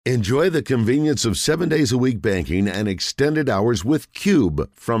Enjoy the convenience of 7 days a week banking and extended hours with Cube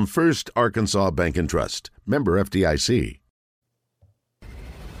from First Arkansas Bank and Trust. Member FDIC.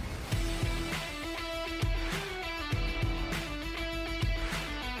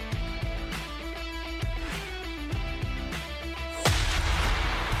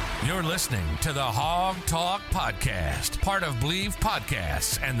 You're listening to the Hawg Talk Podcast, part of BLEAV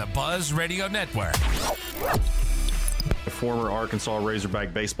Podcasts and the Buzz Radio Network. Former Arkansas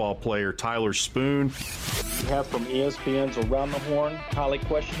Razorback baseball player Tyler Spoon. We have from ESPN's Around the Horn, highly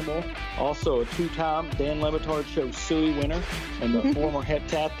questionable. Also a two-time Dan Le Batard Show Suey winner and the former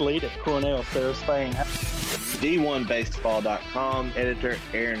heptathlete at Cornell, Sarah Spain. D1Baseball.com editor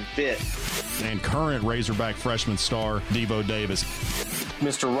Aaron Fitt. And current Razorback freshman star Devo Davis.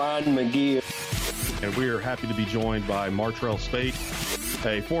 Mr. Ryan McGee. And we are happy to be joined by Martrell Spate,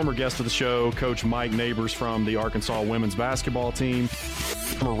 a former guest of the show, Coach Mike Neighbors from the Arkansas women's basketball team,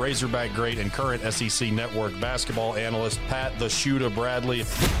 former Razorback great and current SEC Network basketball analyst Pat the Shooter Bradley.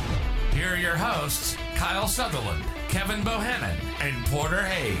 Here are your hosts, Kyle Sutherland, Kevin Bohannon, and Porter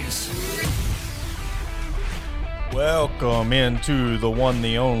Hayes. Welcome into the one,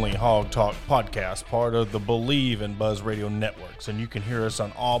 the only Hawg Talk podcast, part of the BLEAV and Buzz Radio networks. And you can hear us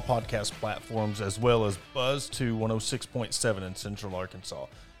on all podcast platforms as well as Buzz 2 106.7 in Central Arkansas.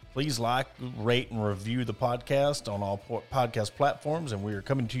 Please like, rate, and review the podcast on all podcast platforms. And we are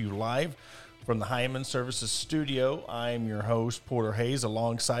coming to you live from the Hyman Services studio. I am your host, Porter Hayes.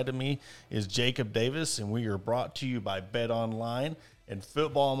 Alongside of me is Jacob Davis, and we are brought to you by Bet Online. And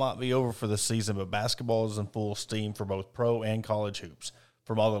football might be over for the season, but basketball is in full steam for both pro and college hoops.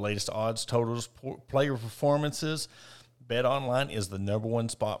 From all the latest odds, totals, player performances, BetOnline is the number one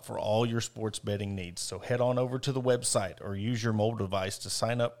spot for all your sports betting needs. So head on over to the website or use your mobile device to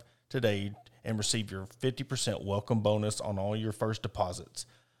sign up today and receive your 50% welcome bonus on all your first deposits.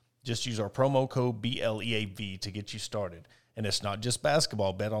 Just use our promo code BLEAV to get you started. And it's not just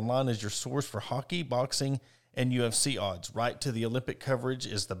basketball. BetOnline is your source for hockey, boxing, and UFC odds. Right to the Olympic coverage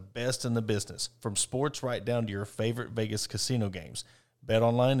is the best in the business. From sports right down to your favorite Vegas casino games.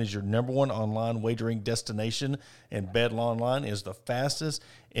 BetOnline is your number one online wagering destination, and BetOnline is the fastest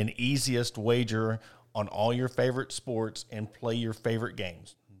and easiest wager on all your favorite sports and play your favorite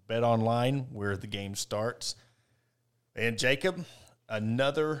games. BetOnline, where the game starts. And Jacob,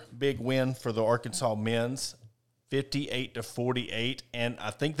 another big win for the Arkansas men's, 58-48. And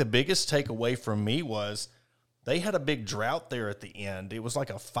I think the biggest takeaway from me was they had a big drought there at the end. It was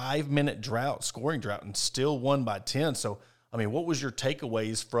like a 5-minute drought, scoring drought, and still won by 10. So, I mean, what was your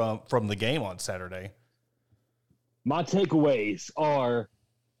takeaways from the game on Saturday? My takeaways are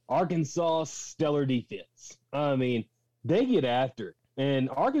Arkansas' stellar defense. I mean, they get after it. And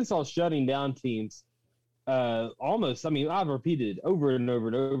Arkansas shutting down teams almost, I mean, I've repeated it over and over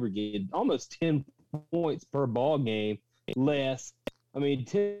and over again, almost 10 points per ball game less. I mean,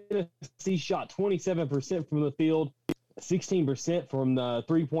 Tennessee shot 27% from the field, 16% from the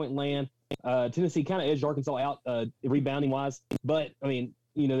three-point land. Tennessee kind of edged Arkansas out rebounding-wise. But, I mean,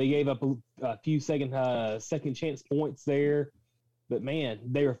 you know, they gave up a few second chance points there. But, man,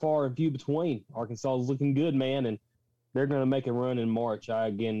 they were far and few between. Arkansas is looking good, man, and they're going to make a run in March. I,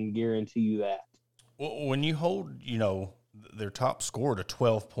 again, guarantee you that. Well, when you hold, you know, their top scorer to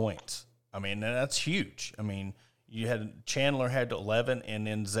 12 points, I mean, that's huge. I mean, you had Chandler had 11, and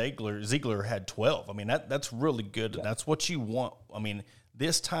then Ziegler had 12. I mean, that's really good. Yeah. That's what you want. I mean,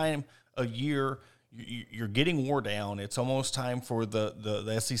 this time of year, you're getting wore down. It's almost time for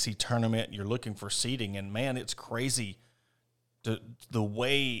the SEC tournament. You're looking for seeding, and, man, it's crazy the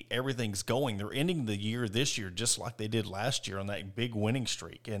way everything's going. They're ending the year this year just like they did last year on that big winning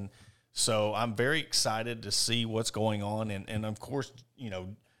streak. And so I'm very excited to see what's going on. And of course, you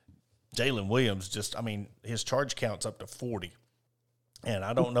know, Jalen Williams just, I mean, his charge count's up to 40. And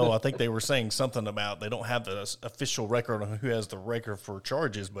I don't know, I think they were saying something about they don't have the official record on who has the record for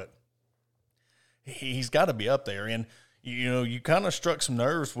charges, but he's got to be up there. And, you know, you kind of struck some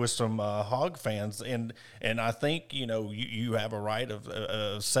nerves with some Hawg fans. And I think, you know, you have a right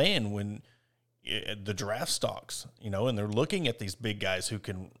of saying when the draft stocks, you know, and they're looking at these big guys who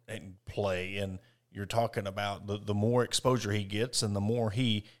can play, and you're talking about the more exposure he gets and the more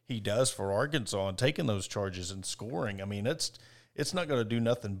he does for Arkansas and taking those charges and scoring. I mean, it's not going to do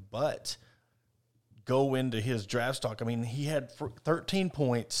nothing but go into his draft stock. I mean, he had 13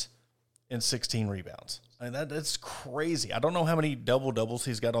 points and 16 rebounds. I mean, that's crazy. I don't know how many double-doubles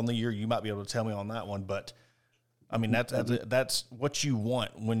he's got on the year. You might be able to tell me on that one, but, I mean, that's what you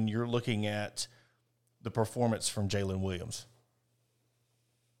want when you're looking at the performance from Jalen Williams.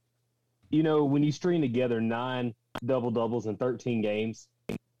 You know, when you string together 9 double-doubles in 13 games,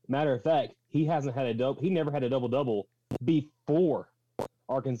 Matter of fact, he hasn't had a double. He never had a double-double before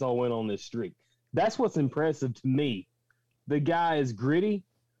Arkansas went on this streak. That's what's impressive to me. The guy is gritty.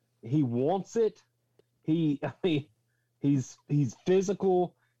 He wants it. He's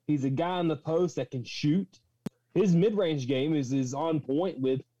physical. He's a guy in the post that can shoot. His mid-range game is on point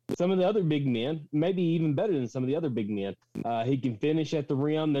with some of the other big men, maybe even better than some of the other big men. He can finish at the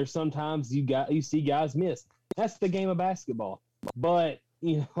rim. There's sometimes you see guys miss. That's the game of basketball. But,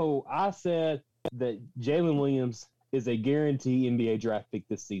 I said that Jalen Williams is a guarantee NBA draft pick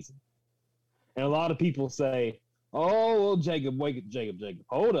this season. And a lot of people say, oh, well, Jacob.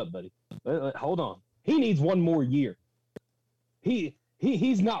 Hold up, buddy. Hold on. He needs one more year.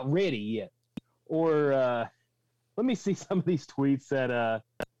 He's not ready yet. Or let me see some of these tweets that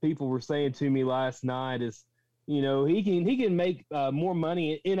people were saying to me last night is, he can make more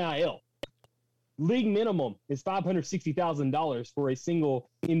money in NIL. League minimum is $560,000 for a single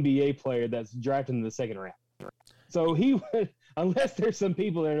NBA player that's drafted in the second round. So unless there's some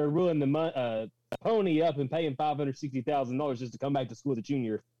people that are willing to pony up and pay him $560,000 just to come back to school as a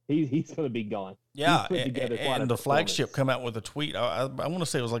junior, he's going to be gone. Yeah, and the flagship come out with a tweet. I want to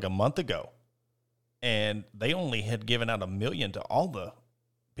say it was like a month ago, and they only had given out $1 million to all the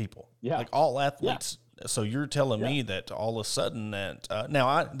people, like all athletes. Yeah. So you're telling me that all of a sudden that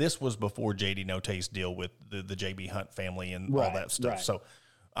this was before JD Notae's deal with the JB Hunt family and all that stuff. Right. So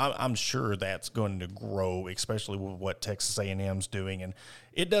I'm sure that's going to grow, especially with what Texas A&M's doing. And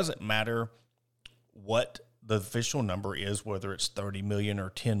it doesn't matter what the official number is, whether it's 30 million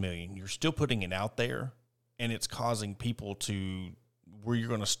or 10 million. You're still putting it out there, and it's causing people to where you're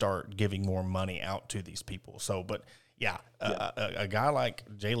going to start giving more money out to these people. So, but. Yeah, a guy like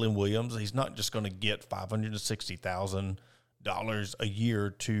Jalen Williams, he's not just going to get $560,000 a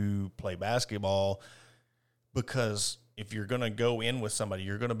year to play basketball, because if you're going to go in with somebody,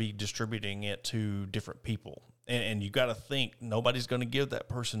 you're going to be distributing it to different people. And you got to think nobody's going to give that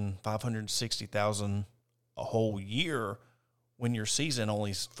person $560,000 a whole year when your season only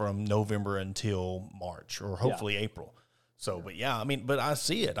is from November until March or hopefully April. So, but but I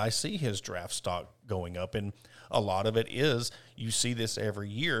see it. I see his draft stock going up, and a lot of it is you see this every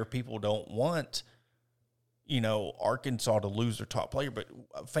year. People don't want, Arkansas to lose their top player, but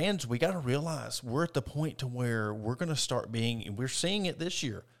fans, we got to realize we're at the point to where we're going to start we're seeing it this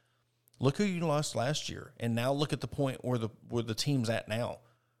year. Look who you lost last year, and now look at the point where the team's at now.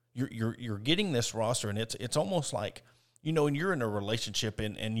 You're getting this roster, and it's almost like, when you're in a relationship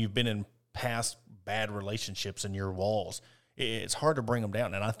and you've been in past bad relationships in your walls, it's hard to bring them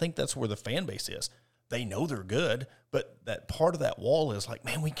down. And I think that's where the fan base is. They know they're good, but that part of that wall is like,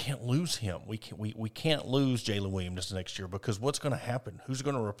 man, we can't lose him. We can't lose Jalen Williams next year, because what's going to happen? Who's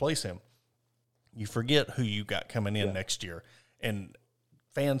going to replace him? You forget who you got coming in next year. And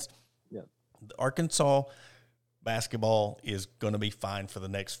fans, Arkansas basketball is going to be fine for the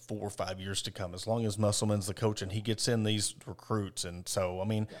next 4 or 5 years to come, as long as Musselman's the coach and he gets in these recruits. And so,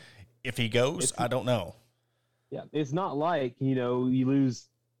 if he goes, I don't know. Yeah, it's not like, you lose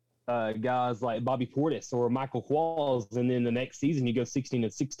guys like Bobby Portis or Michael Qualls, and then the next season you go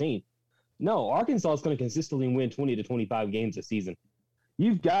 16-16. No, Arkansas is going to consistently win 20 to 25 games a season.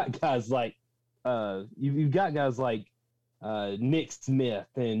 You've got guys like Nick Smith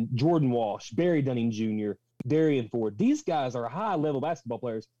and Jordan Walsh, Barry Dunning Jr., Darian Ford. These guys are high-level basketball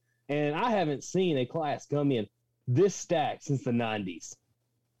players, and I haven't seen a class come in this stacked since the 90s.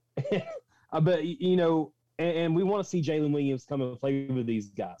 But, and we want to see Jalen Williams come and play with these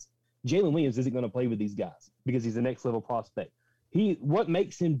guys. Jalen Williams isn't going to play with these guys because he's a next-level prospect. What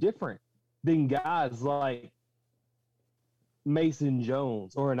makes him different than guys like Mason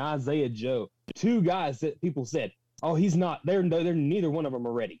Jones or an Isaiah Joe, two guys that people said, oh, he's not. They're neither one of them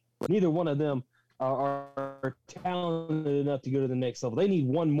are ready. Neither one of them are talented enough to go to the next level. They need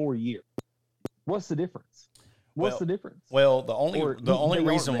one more year. What's the difference? What's the difference? Well, the only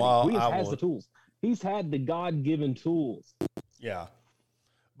reason why Williams has the tools. He's had the God-given tools. Yeah.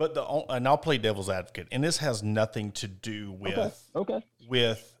 But and I'll play devil's advocate, and this has nothing to do with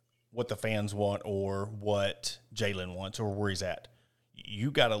with what the fans want or what Jalen wants or where he's at. You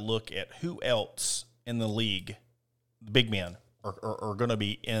got to look at who else in the league, big men, are going to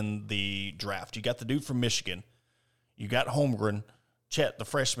be in the draft. You got the dude from Michigan. You got Holmgren, Chet, the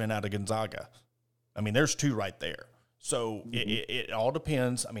freshman out of Gonzaga. There's two right there. So it all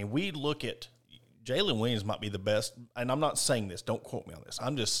depends. We look at Jalen Williams might be the best, and I'm not saying this. Don't quote me on this.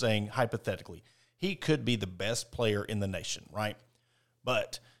 I'm just saying hypothetically, he could be the best player in the nation, right?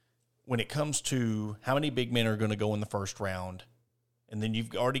 But when it comes to how many big men are going to go in the first round And then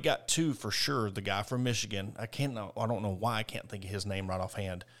you've already got 2 for sure. The guy from Michigan, I don't know why I can't think of his name right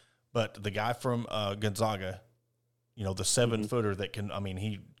offhand, but the guy from Gonzaga, the 7-footer that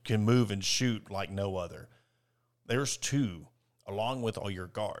he can move and shoot like no other. There's 2 along with all your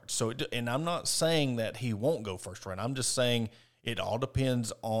guards. So, and I'm not saying that he won't go first round. I'm just saying it all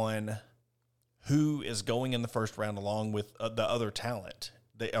depends on who is going in the first round along with the other talent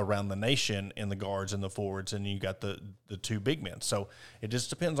around the nation in the guards and the forwards, and you got the 2 big men. So it just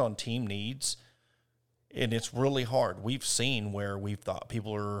depends on team needs, and it's really hard. We've seen where we've thought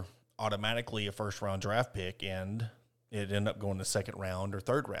people are automatically a first-round draft pick, and it ended up going to second round or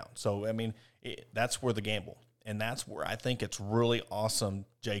third round. So, that's where the gamble. And that's where I think it's really awesome,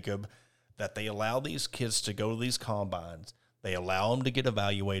 Jacob, that they allow these kids to go to these combines. They allow them to get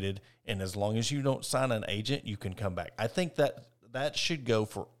evaluated, and as long as you don't sign an agent, you can come back. I think that should go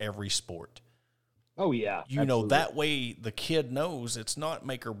for every sport. Oh, yeah. Absolutely. That way the kid knows it's not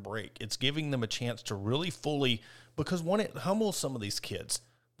make or break. It's giving them a chance to really fully, because it humbles some of these kids.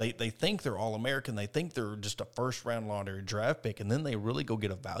 They think they're All-American. They think they're just a first-round lottery draft pick, and then they really go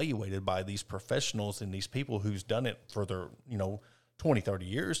get evaluated by these professionals and these people who's done it for their, 20, 30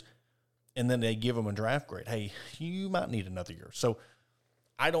 years, and then they give them a draft grade. Hey, you might need another year. So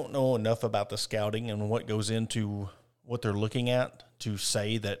I don't know enough about the scouting and what goes into what they're looking at to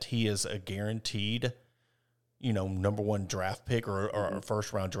say that he is a guaranteed, number 1 draft pick or a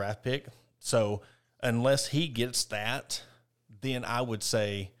first-round draft pick. So unless he gets that, then I would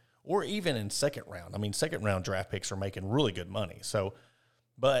say, or even in second round. Second round draft picks are making really good money. So,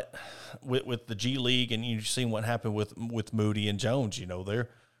 but with the G League, and you've seen what happened with Moody and Jones,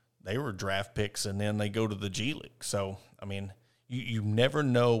 they were draft picks and then they go to the G League. So, you never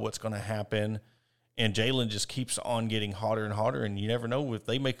know what's going to happen. And Jalen just keeps on getting hotter and hotter. And you never know if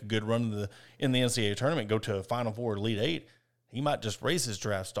they make a good run in the NCAA tournament, go to a Final Four, Elite 8, he might just raise his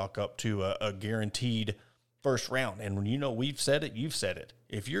draft stock up to a guaranteed first round. And when we've said it, you've said it.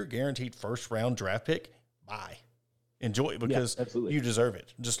 If you're a guaranteed first round draft pick, bye. Enjoy it because you deserve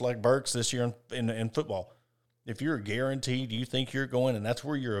it. Just like Burks this year in football. If you're guaranteed, you think you're going, and that's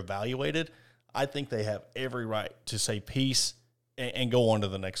where you're evaluated, I think they have every right to say peace and go on to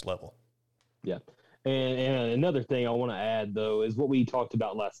the next level. Yeah. And another thing I want to add, though, is what we talked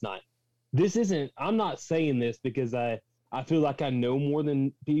about last night. I'm not saying this because I feel like I know more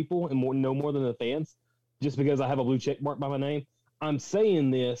than people and know more than the fans, just because I have a blue check mark by my name. I'm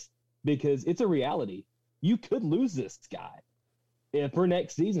saying this because it's a reality. You could lose this guy for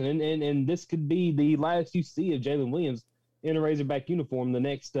next season, and this could be the last you see of Jalen Williams in a Razorback uniform the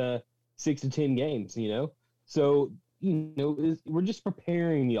next 6 to 10 games, So, we're just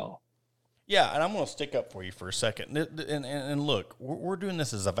preparing y'all. Yeah, and I'm going to stick up for you for a second. And look, we're doing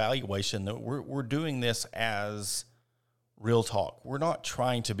this as evaluation. We're doing this as real talk. We're not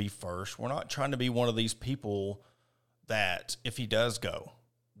trying to be first. We're not trying to be one of these people that if he does go,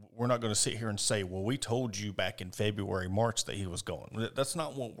 we're not going to sit here and say, well, we told you back in February, March that he was going. That's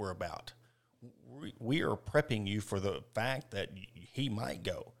not what we're about. We are prepping you for the fact that he might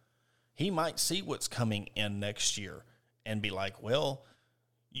go. He might see what's coming in next year and be like, well,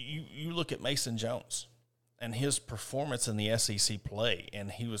 you look at Mason Jones and his performance in the SEC play,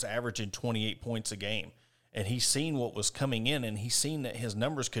 and he was averaging 28 points a game. And he's seen what was coming in, and he's seen that his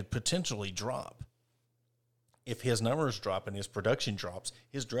numbers could potentially drop. If his numbers drop and his production drops,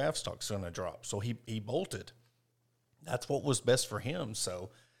 his draft stock's going to drop. So he bolted. That's what was best for him.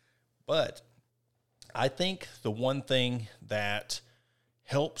 But I think the one thing that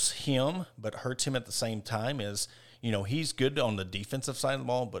helps him but hurts him at the same time is, he's good on the defensive side of the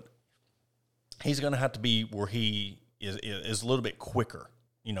ball, but he's going to have to be where he is a little bit quicker.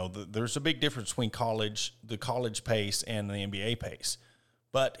 There's a big difference between the college pace and the NBA pace.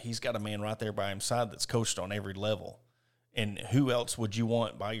 But he's got a man right there by his side that's coached on every level. And who else would you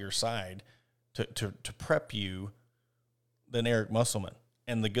want by your side to prep you than Eric Musselman?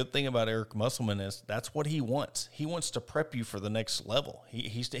 And the good thing about Eric Musselman is that's what he wants. He wants to prep you for the next level.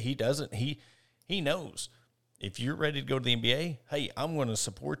 He knows if you're ready to go to the NBA, hey, I'm going to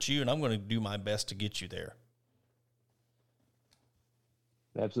support you and I'm going to do my best to get you there.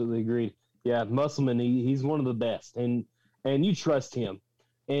 Absolutely agreed. Yeah, Musselman, he's one of the best, and you trust him,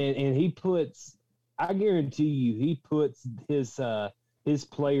 and he puts. I guarantee you, he puts his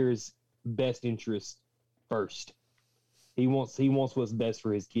players' best interest first. He wants what's best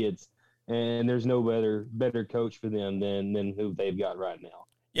for his kids, and there's no better coach for them than who they've got right now.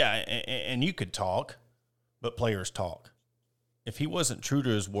 Yeah, and you could talk, but players talk. If he wasn't true to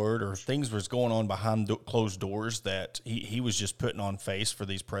his word or things was going on behind closed doors that he was just putting on face for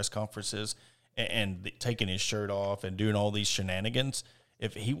these press conferences and taking his shirt off and doing all these shenanigans.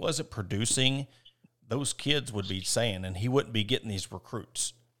 If he wasn't producing, those kids would be saying, and he wouldn't be getting these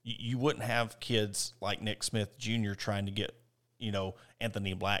recruits. You wouldn't have kids like Nick Smith Jr. trying to get,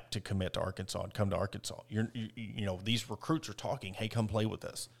 Anthony Black to commit to Arkansas and come to Arkansas. These recruits are talking, hey, come play with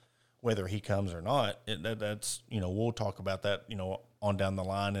us. Whether he comes or not, that's, we'll talk about that, on down the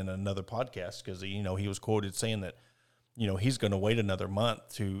line in another podcast, because, he was quoted saying that, he's going to wait another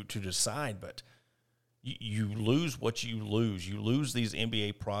month to decide. But you lose what you lose. You lose these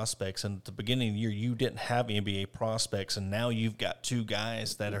NBA prospects, and at the beginning of the year, you didn't have NBA prospects, and now you've got two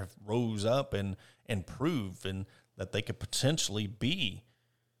guys that have rose up and proven that they could potentially be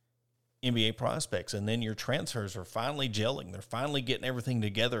NBA prospects. And then your transfers are finally gelling. They're finally getting everything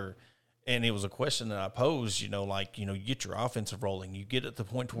together. And it was a question that I posed, you get your offensive rolling. You get at the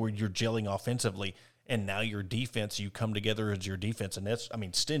point where you're gelling offensively, and now your defense, you come together as your defense. And that's,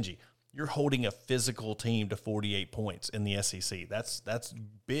 stingy. You're holding a physical team to 48 points in the SEC. That's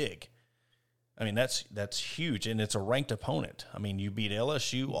big. That's huge, and it's a ranked opponent. You beat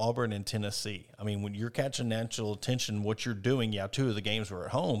LSU, Auburn, and Tennessee. When you're catching national attention, what you're doing, two of the games were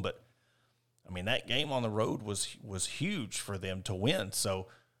at home, but, that game on the road was huge for them to win. So,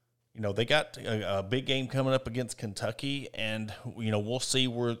 they got a big game coming up against Kentucky, and, we'll see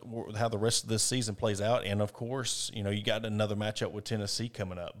how the rest of this season plays out. And, of course, you got another matchup with Tennessee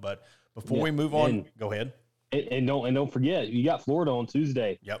coming up. But before we move on, go ahead. And don't forget, you got Florida on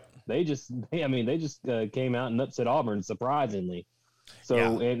Tuesday. Yep. They just came out and upset Auburn, surprisingly.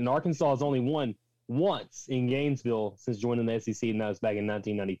 So, and Arkansas has only won once in Gainesville since joining the SEC, and that was back in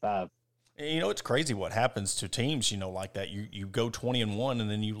 1995. It's crazy what happens to teams, like that. You go 20-1 and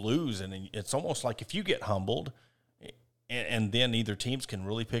then you lose, and it's almost like if you get humbled, and then either teams can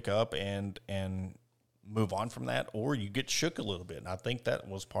really pick up and move on from that, or you get shook a little bit. And I think that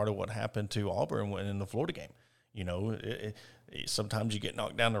was part of what happened to Auburn in the Florida game. Sometimes you get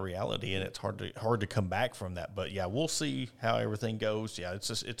knocked down to reality, and it's hard to come back from that. But we'll see how everything goes.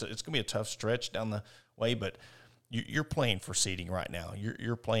 It's going to be a tough stretch down the way, but you're playing for seeding right now.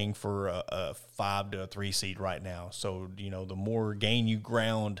 You're playing for a 5 to a 3 seed right now. So, the more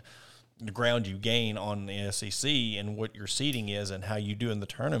the ground you gain on the SEC and what your seeding is and how you do in the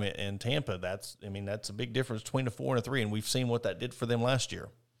tournament in Tampa, that's a big difference between a 4 and a 3, and we've seen what that did for them last year.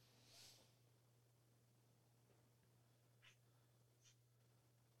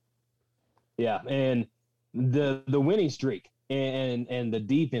 Yeah, and the winning streak and the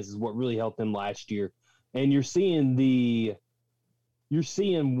defense is what really helped them last year. And you're seeing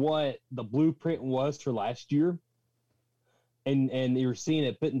what the blueprint was for last year, and you're seeing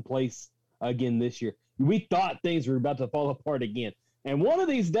it put in place again this year. We thought things were about to fall apart again, and one of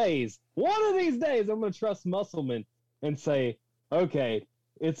these days, I'm going to trust Musselman and say, okay,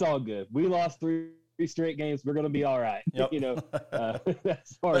 it's all good. We lost 3 straight games. We're going to be all right. Yep.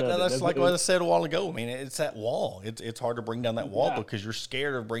 That's part of it. That's like what I said a while ago. It's that wall. It's hard to bring down that wall because you're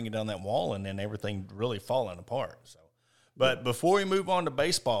scared of bringing down that wall and then everything really falling apart. So, but before we move on to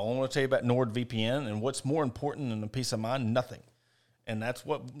baseball, I want to tell you about NordVPN and what's more important than the peace of mind. Nothing. And that's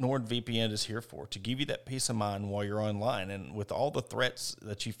what NordVPN is here for, to give you that peace of mind while you're online. And with all the threats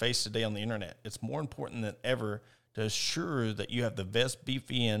that you face today on the internet, it's more important than ever to assure that you have the best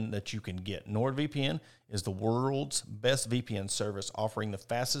VPN that you can get. NordVPN is the world's best VPN service, offering the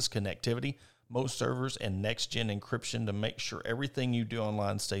fastest connectivity, most servers, and next-gen encryption to make sure everything you do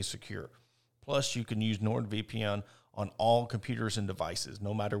online stays secure. Plus, you can use NordVPN on all computers and devices,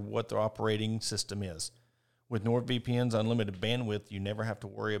 no matter what their operating system is. With NordVPN's unlimited bandwidth, you never have to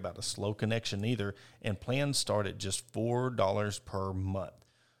worry about a slow connection either, and plans start at just $4 per month.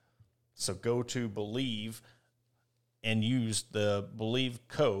 So go to BLEAV and use the BLEAV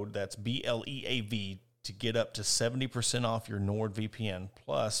code, that's BLEAV, to get up to 70% off your NordVPN,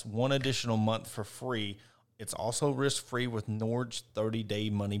 plus 1 additional month for free. It's also risk-free with Nord's 30-day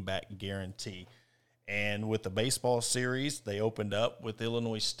money-back guarantee. And with the baseball series, they opened up with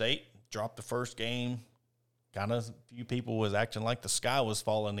Illinois State, dropped the first game. Kind of few people was acting like the sky was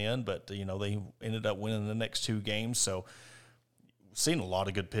falling in, but, they ended up winning the next 2 games. So, seen a lot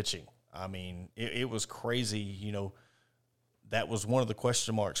of good pitching. It was crazy, that was one of the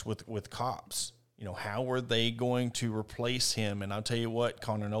question marks with Cops. How were they going to replace him? And I'll tell you what,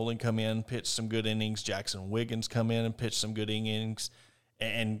 Connor Nolan come in, pitched some good innings. Jackson Wiggins come in and pitched some good innings.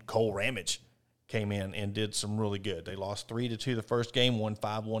 And Cole Ramage came in and did some really good. They lost 3-2 the first game, won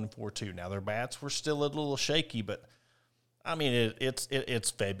 5-1, 4-2. Now, their bats were still a little shaky, but,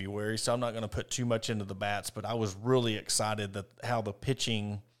 it's February, so I'm not going to put too much into the bats. But I was really excited that how the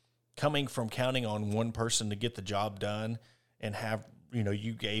pitching, coming from counting on one person to get the job done and have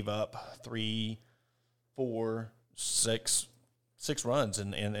you gave up 3, 4, 6 runs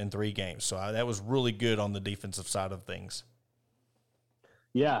in 3 games. So that was really good on the defensive side of things.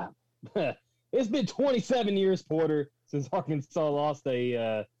 Yeah. It's been 27 years, Porter, since Arkansas lost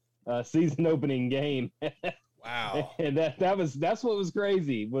a season opening game. Wow. And that's what was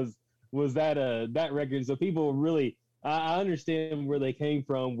crazy was that record. So people really, I understand where they came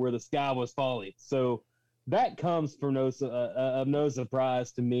from, where the sky was falling. So that comes from no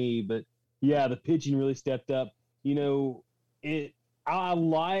surprise to me. But yeah, the pitching really stepped up. I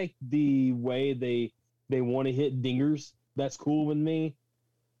like the way they want to hit dingers. That's cool with me.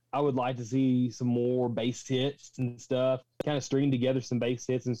 I would like to see some more base hits and stuff, kind of string together some base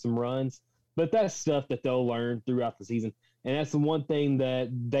hits and some runs. But that's stuff that they'll learn throughout the season. And that's the one thing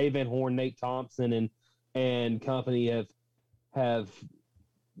that Dave Van Horn, Nate Thompson, and company have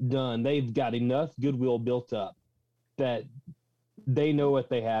done. They've got enough goodwill built up that they know what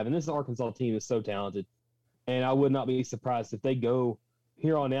they have. And this Arkansas team is so talented. And I would not be surprised if they go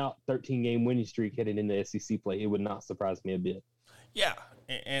here on out 13-game winning streak heading into SEC play. It would not surprise me a bit. Yeah,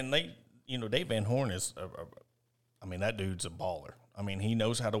 and they, Dave Van Horn is, that dude's a baller. I mean, he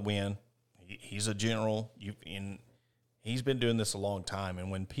knows how to win. He's a general. He's been doing this a long time. And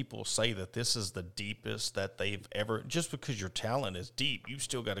when people say that this is the deepest that they've ever, just because your talent is deep, you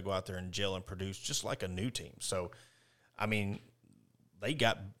still got to go out there and gel and produce just like a new team. So, they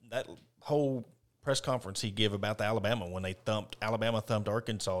got that whole press conference he gave about the Alabama when Alabama thumped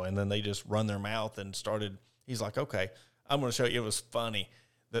Arkansas, and then they just run their mouth and started. He's like, okay, I'm going to show you. It was funny.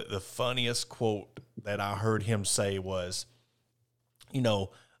 The funniest quote that I heard him say was,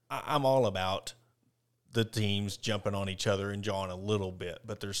 I'm all about the teams jumping on each other and jawing a little bit,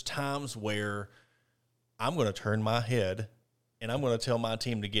 but there's times where I'm going to turn my head and I'm going to tell my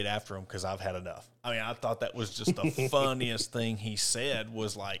team to get after them because I've had enough. I thought that was just the funniest thing he said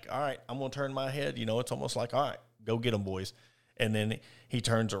was like, all right, I'm going to turn my head. It's almost like, all right, go get them, boys. And then he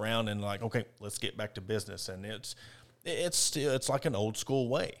turns around and like, okay, let's get back to business. And it's like an old school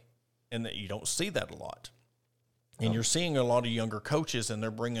way, and that you don't see that a lot. And you're seeing a lot of younger coaches, and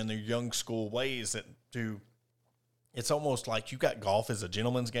they're bringing their young school ways it's almost like you got golf as a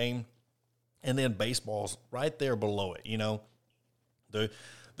gentleman's game, and then baseball's right there below it.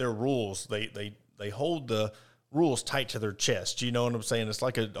 Their rules, they hold the rules tight to their chest. You know what I'm saying? It's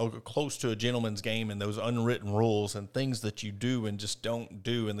like a close to a gentleman's game, and those unwritten rules and things that you do and just don't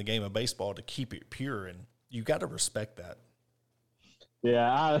do in the game of baseball to keep it pure, and you got to respect that. Yeah,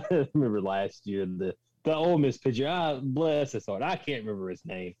 I remember last year the Ole Miss pitcher. Bless his heart, I can't remember his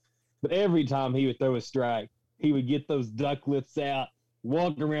name, but every time he would throw a strike, he would get those duck lifts out,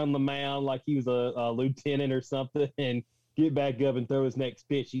 walk around the mound like he was a lieutenant or something, and get back up and throw his next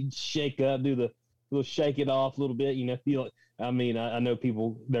pitch. He'd shake up, do the little shake it off a little bit. I know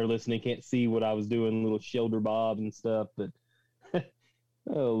people that are listening can't see what I was doing, little shoulder bob and stuff, but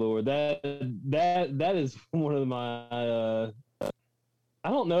oh Lord, that is one of my I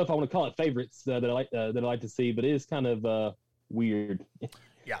don't know if I want to call it favorites that I like to see, but it is kind of weird.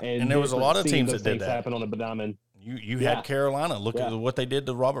 Yeah, and there was a lot of teams that did that. Happen on a diamond. You had Carolina. Look at what they did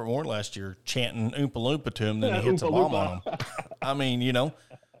to Robert Moore last year, chanting Oompa Loompa to him, then he hits a bomb on him.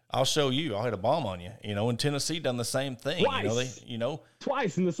 I'll show you. I'll hit a bomb on you. And Tennessee done the same thing. Twice.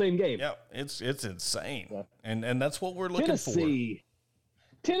 Twice in the same game. Yeah, it's insane. Yeah. And that's what we're looking for.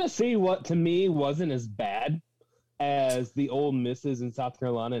 Tennessee, what to me wasn't as bad as the Ole Misses in South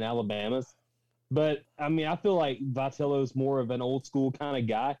Carolina and Alabama's. But I feel like Vitello's more of an old school kind of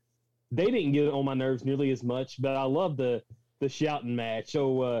guy. They didn't get on my nerves nearly as much, but I love the shouting match.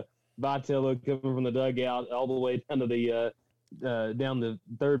 So Vitello coming from the dugout all the way down to down the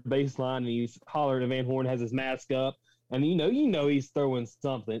third baseline, and he's hollering. And Van Horn has his mask up, and he's throwing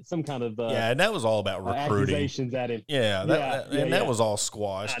something, some kind of and that was all about recruiting accusations at him. Yeah, that was all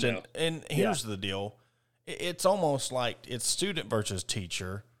squashed. And here's the deal: it's almost like it's student versus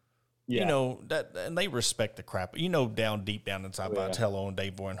teacher. Yeah. And they respect the crap. Deep down inside Vitello and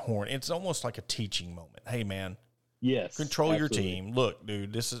Dave Van Horn, it's almost like a teaching moment. Hey, man. Yes. Control your team. Look,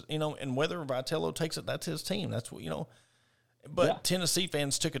 dude, this is, and whether Vitello takes it, that's his team. That's what, But Tennessee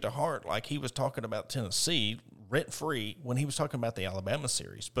fans took it to heart, like he was talking about Tennessee rent-free when he was talking about the Alabama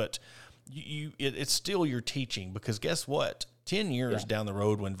series. But it's still your teaching, because guess what? 10 years down the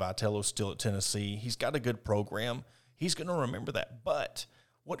road when Vitello's still at Tennessee, he's got a good program. He's going to remember that. But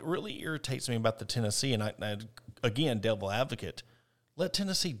what really irritates me about the Tennessee, and I again, devil advocate, let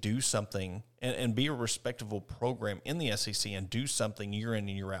Tennessee do something and be a respectable program in the SEC and do something year in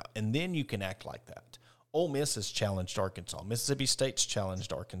and year out, and then you can act like that. Ole Miss has challenged Arkansas. Mississippi State's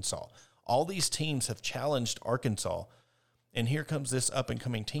challenged Arkansas. All these teams have challenged Arkansas, And here comes this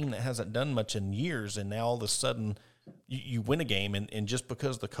up-and-coming team that hasn't done much in years, and now all of a sudden you win a game, and just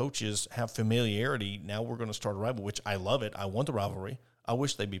because the coaches have familiarity, now we're going to start a rivalry, which I love it. I want the rivalry. I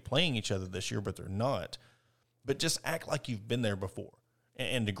wish they'd be playing each other this year, but they're not. But just act like you've been there before.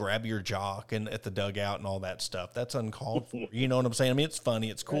 And to grab your jock and at the dugout and all that stuff, that's uncalled for. You know what I'm saying? I mean, it's funny,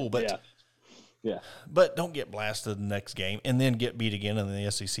 it's cool, but but don't get blasted the next game and then get beat again in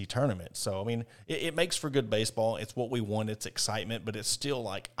the SEC tournament. So, I mean, it makes for good baseball. It's what we want. It's excitement, but it's still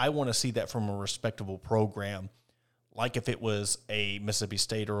like I want to see that from a respectable program, like if it was a Mississippi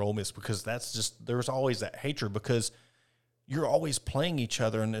State or Ole Miss, because that's just there's always that hatred because you're always playing each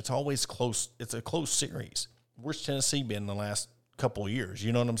other and it's always close. It's a close series. Where's Tennessee been the last couple of years?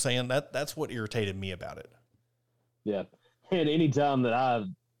 You know what I'm saying? That's what irritated me about it. Yeah. And any time that I've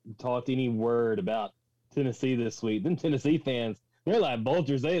talked any word about Tennessee this week, then Tennessee fans, they're like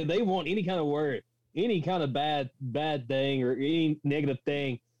vultures. They want any kind of word, any kind of bad thing or any negative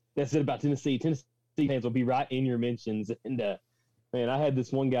thing that's said about Tennessee. Tennessee fans will be right in your mentions. And man, I had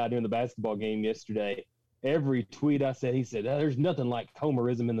this one guy during the basketball game yesterday. Every tweet I said, he said, there's nothing like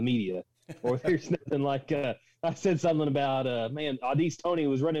homerism in the media. Or there's nothing like I said something about, man, Adis Tony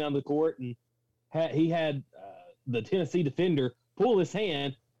was running on the court and he had the Tennessee defender pull his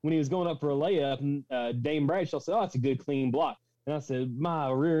hand when he was going up for a layup. And Dame Bradshaw said, it's a good, clean block. And I said, my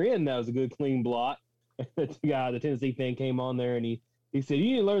rear end, that was a good, clean block. The Tennessee fan came on there and he said, you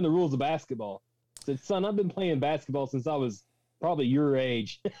need to learn the rules of basketball. I said, son, I've been playing basketball since I was probably your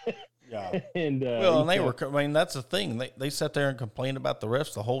age. Yeah. And that's the thing. They sat there and complained about the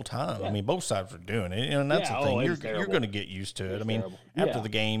refs the whole time. Yeah. I mean, both sides were doing it. And that's the thing. You're going to get used to it. I mean, after the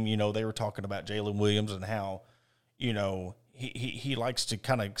game, they were talking about Jalen Williams and how, he likes to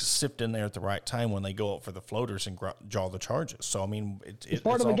kind of sift in there at the right time when they go up for the floaters and draw the charges. So, I mean, it's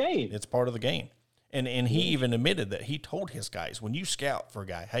part of the game. It's part of the game. And he even admitted that he told his guys, when you scout for a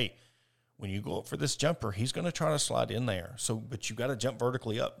guy, hey, when you go up for this jumper, he's going to try to slide in there. So, but you got to jump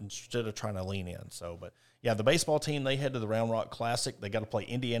vertically up instead of trying to lean in. So, but yeah, the baseball team, they head to the Round Rock Classic. They got to play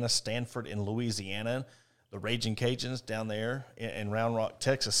Indiana, Stanford, and Louisiana, the Raging Cajuns down there in Round Rock,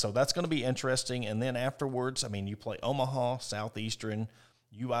 Texas. So that's going to be interesting. And then afterwards, I mean, you play Omaha, Southeastern,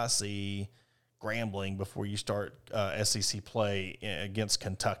 UIC, Grambling before you start SEC play against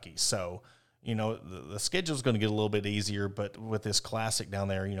Kentucky. So, the schedule is going to get a little bit easier, but with this classic down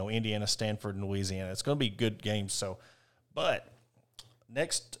there, Indiana, Stanford, and Louisiana, it's going to be good games. So, but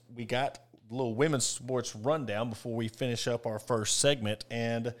next we got a little women's sports rundown before we finish up our first segment.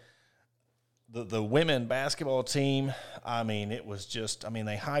 And the women basketball team, I mean, it was just, I mean,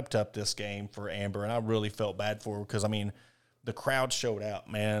 they hyped up this game for Amber, and I really felt bad for her because, I mean, the crowd showed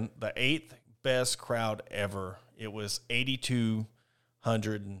out, man. The 8th best crowd ever. It was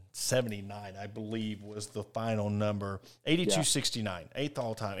 8,279, I believe, was the final number. 8,269, 8th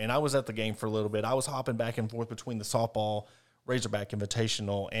all time. And I was at the game for a little bit. I was hopping back and forth between the softball Razorback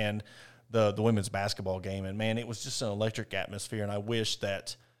Invitational and the women's basketball game. And, man, it was just an electric atmosphere. And I wish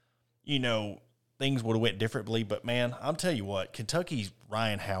that, things would have went differently. But, man, I'm telling you what, Kentucky's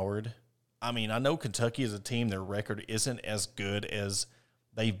Ryan Howard. I mean, I know Kentucky as a team, their record isn't as good as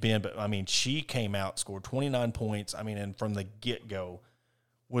they've been. But, I mean, she came out, scored 29 points. I mean, and from the get-go,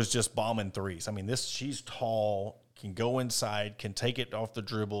 was just bombing threes. I mean, she's tall, can go inside, can take it off the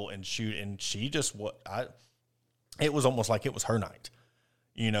dribble and shoot, and she just it was almost like it was her night,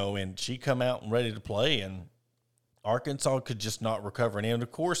 and she come out and ready to play, and Arkansas could just not recover. And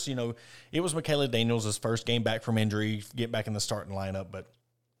of course, it was Michaela Daniels' first game back from injury, get back in the starting lineup, but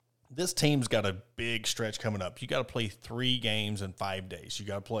this team's got a big stretch coming up. You got to play 3 games in 5 days. You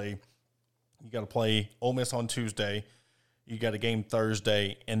got to play Ole Miss on Tuesday. You got a game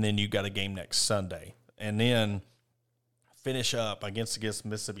Thursday, and then you got a game next Sunday. And then finish up against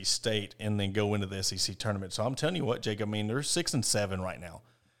Mississippi State and then go into the SEC tournament. So I'm telling you what, Jake, I mean, they're 6-7 right now.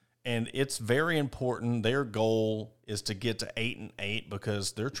 And it's very important. Their goal is to get to 8-8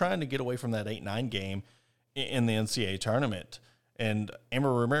 because they're trying to get away from that 8-9 game in the NCAA tournament. And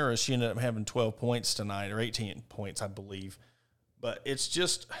Amber Ramirez, she ended up having 12 points tonight, or 18 points, I believe. But it's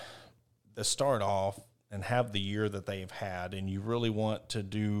just the start off and have the year that they've had, and you really want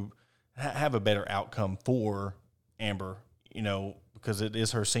to have a better outcome for Amber, because it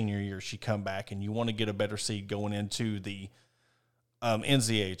is her senior year. She come back, and you want to get a better seed going into the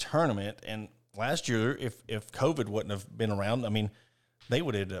NCAA tournament. And last year, if COVID wouldn't have been around, I mean, they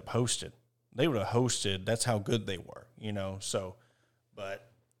would have ended up hosted. They would have hosted. That's how good they were, So,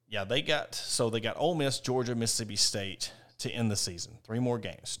 but yeah, they got Ole Miss, Georgia, Mississippi State to end the season. 3 more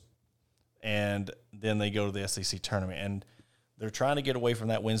games. And then they go to the SEC tournament. And they're trying to get away from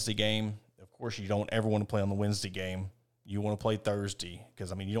that Wednesday game. Of course, you don't ever want to play on the Wednesday game. you want to play Thursday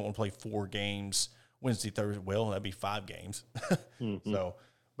because, I mean, you don't want to play 4 games Wednesday, Thursday. Well, that'd be 5 games. So,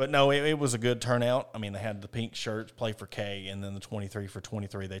 but no, it was a good turnout. I mean, they had the pink shirts, play for K, and then the 23 for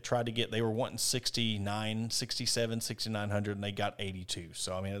 23. They tried to get – they were wanting 69, 67, 6,900, and they got 82.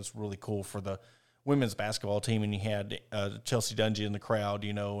 So, I mean, it's really cool for the women's basketball team, and you had Chelsea Dungy in the crowd,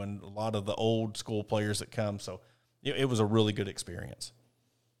 you know, and a lot of the old school players that come. So, it was a really good experience.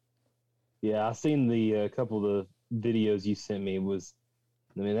 Yeah, I seen the couple of the videos you sent me.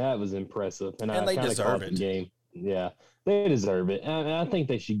 That was impressive, and I they kinda deserve caught it. the game. Yeah, they deserve it, and I think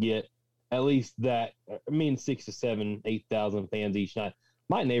they should get at least that. 6 to 7, 8,000 fans each night.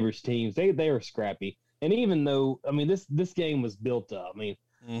 My neighbors' teams, they are scrappy, and even though this game was built up,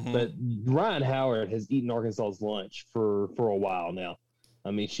 but Ryan Howard has eaten Arkansas's lunch for a while now.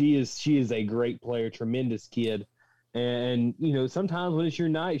 She is a great player, tremendous kid. And, sometimes when it's your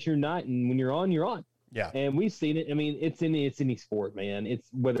night, and when you're on, you're on. Yeah. And we've seen it. It's any sport, man. It's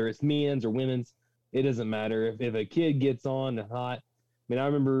whether it's men's or women's, it doesn't matter. If a kid gets on and hot, I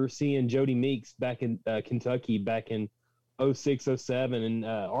remember seeing Jody Meeks back in Kentucky back in 06, 07, and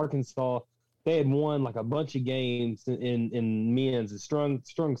Arkansas. They had won like a bunch of games in men's and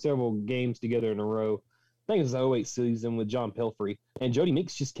strung several games together in a row. I think it was the 08 season with John Pelfrey. And Jody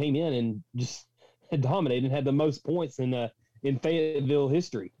Meeks just came in and just had dominated and had the most points in Fayetteville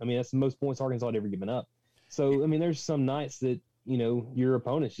history. That's the most points Arkansas had ever given up. So, there's some nights that, your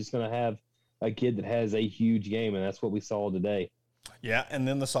opponent's just going to have a kid that has a huge game, and that's what we saw today. Yeah, and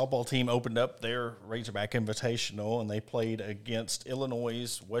then the softball team opened up their Razorback Invitational, and they played against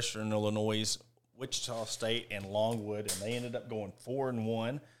Illinois, Western Illinois, Wichita State, and Longwood, and they ended up going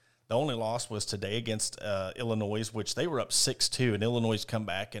 4-1. The only loss was today against Illinois, which they were up 6-2, and Illinois come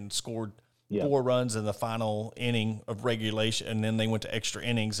back and scored 4 runs in the final inning of regulation, and then they went to extra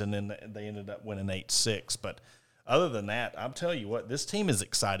innings, and then they ended up winning 8-6. But other than that, I'm telling you what, this team is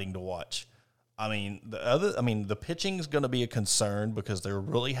exciting to watch. The pitching is going to be a concern because they're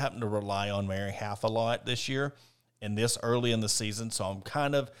really having to rely on Mary Half a lot this year and this early in the season. So I'm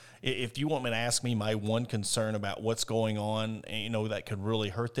kind of, if you want me to ask me my one concern about what's going on, that could really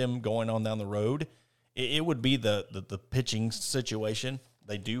hurt them going on down the road, it would be the pitching situation.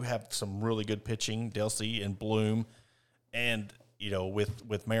 They do have some really good pitching, Delsey and Bloom, and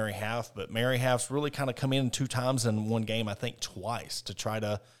with Mary Half. But Mary Half's really kind of come in 2 times in one game, I think twice, to try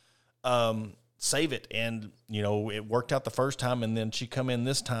to save it. And, it worked out the first time, and then she come in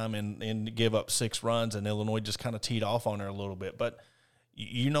this time and give up 6 runs, and Illinois just kind of teed off on her a little bit. But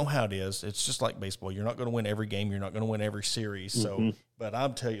you know how it is. It's just like baseball. You're not going to win every game. You're not going to win every series. So, but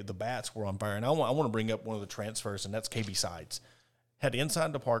I'm telling you, the bats were on fire. And I want to bring up one of the transfers, and that's KB Sides. Had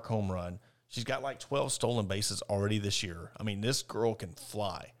inside the park home run. She's got like 12 stolen bases already this year. This girl can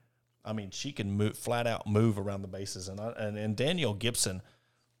fly. She can flat out move around the bases. And Danielle Gibson,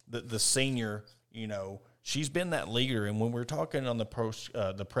 the senior, she's been that leader. And when we're talking on the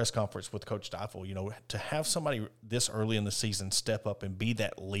press conference with Coach Deifel, to have somebody this early in the season step up and be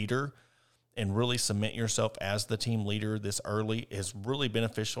that leader and really cement yourself as the team leader this early is really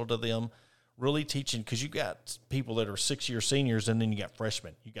beneficial to them. Really teaching, because you got people that are 6-year seniors, and then you got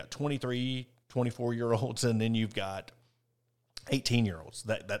freshmen. You got 23, 24-year-olds, and then you've got 18-year-olds,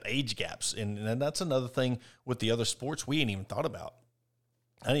 that age gaps. And that's another thing with the other sports we ain't even thought about.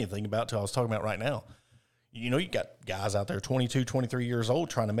 I didn't even think about until I was talking about right now. You got guys out there 22, 23 years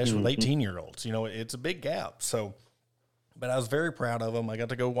old trying to mesh with 18-year-olds. It's a big gap. So, but I was very proud of them. I got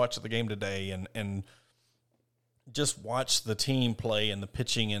to go watch the game today and just watch the team play and the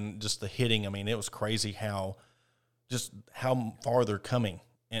pitching and just the hitting. It was crazy how far they're coming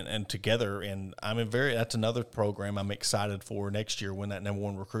and together. And that's another program I'm excited for next year when that number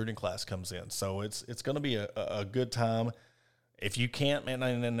 1 recruiting class comes in. So it's going to be a good time. If you can't, man,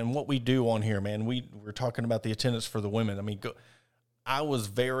 and what we do on here, man, we're talking about the attendance for the women. I was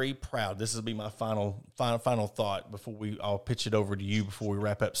very proud. This will be my final thought before I'll pitch it over to you before we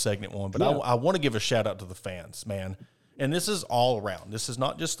wrap up segment 1. But I want to give a shout out to the fans, man. And this is all around. This is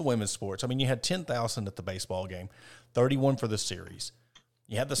not just the women's sports. You had 10,000 at the baseball game, 31 for the series.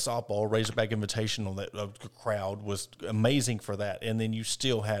 You had the softball Razorback Invitational. That crowd was amazing for that. And then you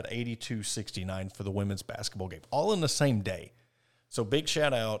still had 82-69 for the women's basketball game, all in the same day. So big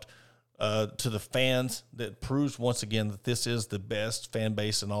shout out to the fans. That proves once again that this is the best fan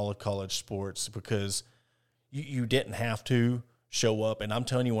base in all of college sports, because you didn't have to show up. And I'm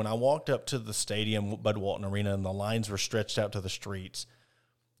telling you, when I walked up to the stadium, Bud Walton Arena, and the lines were stretched out to the streets,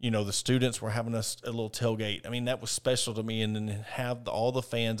 the students were having a little tailgate. That was special to me. And then have all the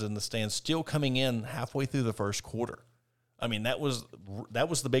fans in the stands still coming in halfway through the first quarter. I mean, that was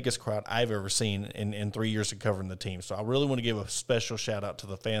the biggest crowd I've ever seen in 3 years of covering the team. So I really want to give a special shout out to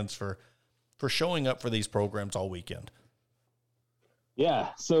the fans for showing up for these programs all weekend. Yeah,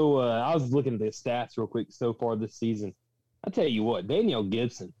 so I was looking at the stats real quick so far this season. I tell you what, Danielle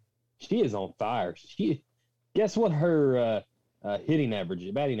Gibson, she is on fire. Guess what her batting average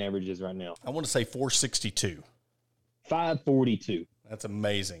is right now? I want to say 462. 542. That's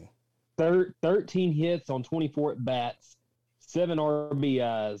amazing. 13 hits on 24 at bats, 7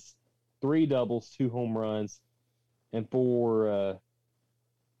 RBIs, 3 doubles, 2 home runs, and 4.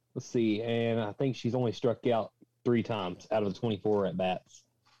 Let's see, and I think she's only struck out 3 times out of the 24 at bats.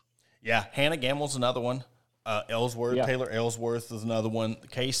 Yeah, Hannah Gamble's another one. Ellsworth, yeah. Taylor Ellsworth is another one.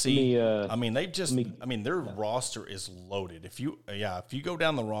 Casey, their roster is loaded. If you go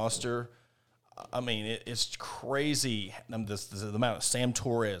down the roster, it's crazy. The amount of Sam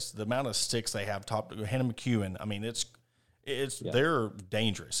Torres, the amount of sticks they have. Hannah McEwen. They're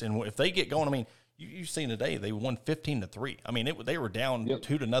dangerous, and if they get going, you've seen today they won 15-3. They were down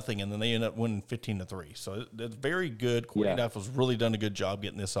 2-0, and then they ended up winning 15-3. So it's very good. Courtney Duff has really done a good job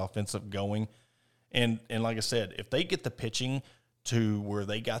getting this offensive going. And like I said, if they get the pitching to where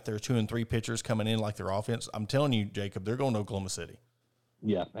they got their 2 and 3 pitchers coming in like their offense, I'm telling you, Jacob, they're going to Oklahoma City.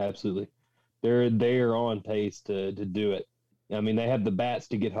 Yeah, absolutely. They're on pace to do it. They have the bats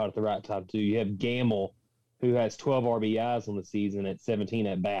to get hot at the right time too. You have Gamble, who has 12 RBIs on the season at 17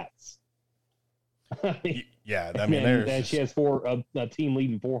 at bats. And she has a team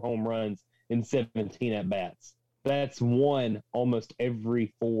leading 4 home runs in 17 at bats. That's one almost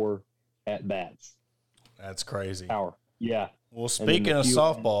every 4 at bats. That's crazy. Power. Yeah. Well, speaking of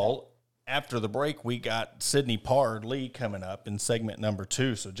softball, after the break, we got Sydney Pard-Lee coming up in segment number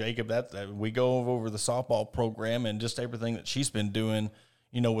 2. So, Jacob, we go over the softball program and just everything that she's been doing,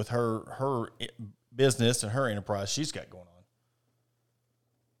 with her business and her enterprise she's got going on.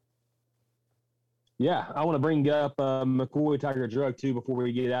 Yeah, I want to bring up McCoy Tiger Drug, too, before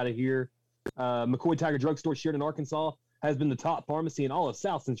we get out of here. McCoy Tiger Drug Store, Sheridan, Arkansas, has been the top pharmacy in all of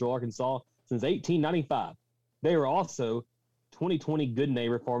South Central Arkansas since 1895. They are also 2020 Good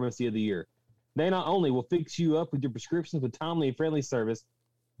Neighbor Pharmacy of the Year. They not only will fix you up with your prescriptions with timely and friendly service,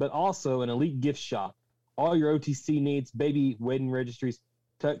 but also an elite gift shop. All your OTC needs, baby wedding registries,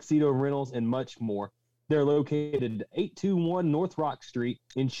 tuxedo rentals, and much more. They're located at 821 North Rock Street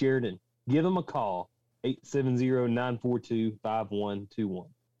in Sheridan. Give them a call, 870-942-5121.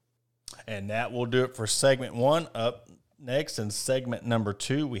 And that will do it for segment 1. Up next, in segment number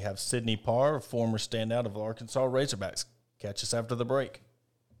 2, we have Sydney Parr, a former standout of Arkansas Razorbacks. Catch us after the break.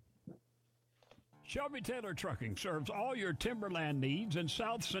 Shelby Taylor Trucking serves all your timberland needs in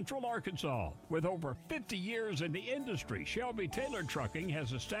South Central Arkansas. With over 50 years in the industry, Shelby Taylor Trucking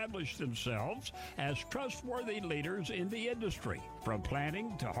has established themselves as trustworthy leaders in the industry. From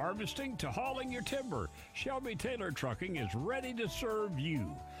planting to harvesting to hauling your timber, Shelby Taylor Trucking is ready to serve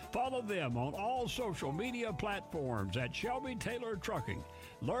you. Follow them on all social media platforms at Shelby Taylor Trucking.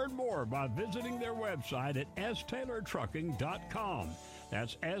 Learn more by visiting their website at staylortrucking.com.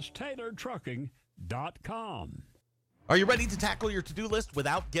 That's staylortrucking.com. Are you ready to tackle your to-do list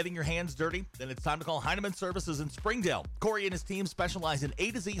without getting your hands dirty? Then it's time to call Heinemann Services in Springdale. Corey and his team specialize in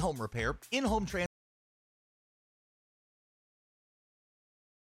A to Z home repair, in-home transport.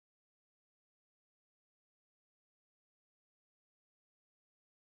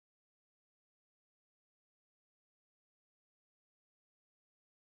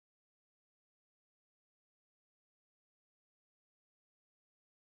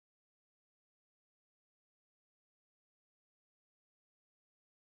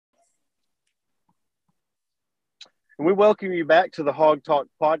 And we welcome you back to the Hawg Talk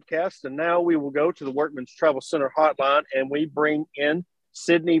podcast. And now we will go to the Workman's Travel Center hotline, and we bring in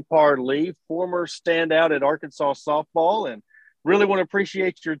Sydney Pard-Lee, former standout at Arkansas softball, and really want to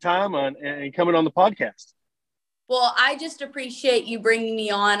appreciate your time and coming on the podcast. Well, I just appreciate you bringing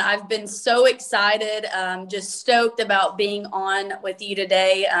me on. I've been so excited, just stoked about being on with you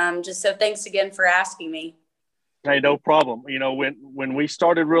today. So thanks again for asking me. Hey, no problem. When we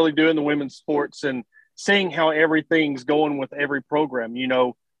started really doing the women's sports and seeing how everything's going with every program,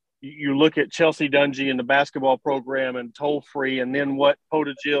 you look at Chelsea Dungy and the basketball program and Toll Free, and then what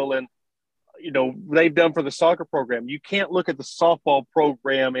Potagil and, they've done for the soccer program. You can't look at the softball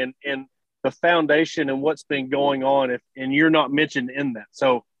program and the foundation and what's been going on and you're not mentioned in that.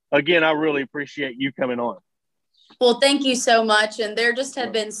 So again, I really appreciate you coming on. Well, thank you so much. And there just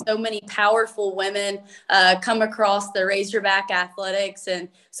have been so many powerful women come across the Razorback athletics. And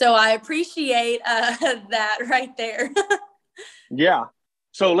so I appreciate that right there. Yeah.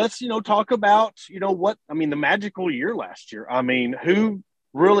 So let's, talk about, the magical year last year. I mean, who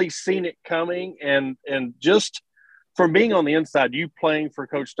really seen it coming, and just from being on the inside, you playing for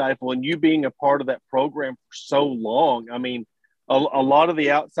Coach Steifel and you being a part of that program for so long. I mean, a lot of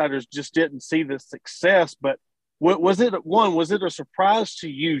the outsiders just didn't see the success, but was it a surprise to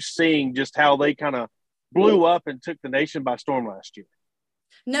you seeing just how they kind of blew up and took the nation by storm last year?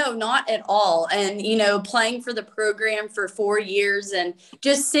 No, not at all. And, playing for the program for 4 years and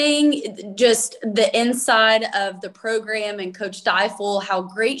just seeing just the inside of the program and Coach Steifel, how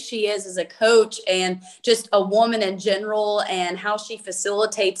great she is as a coach and just a woman in general, and how she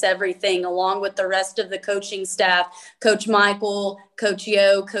facilitates everything along with the rest of the coaching staff, Coach Michael, Coach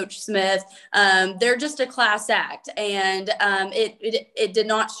Yo, Coach Smith. They're just a class act, and it did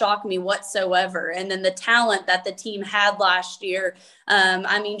not shock me whatsoever. And then the talent that the team had last year,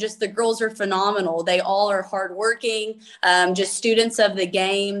 just the girls are phenomenal. They all are hardworking, just students of the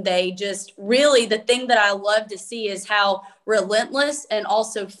game. They just really, the thing that I love to see is how relentless and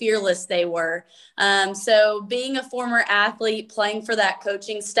also fearless they were. So being a former athlete, playing for that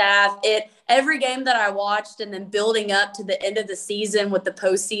coaching staff, every game that I watched and then building up to the end of the season with the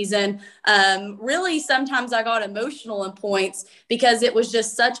postseason, really sometimes I got emotional in points because it was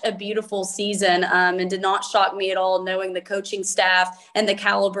just such a beautiful season, and did not shock me at all knowing the coaching staff and the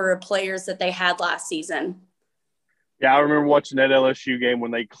caliber of players that they had last season. Yeah, I remember watching that LSU game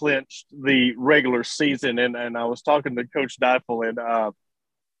when they clinched the regular season, and I was talking to Coach Steifel, and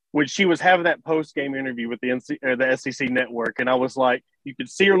when she was having that post-game interview with the SEC network, and I was like, you could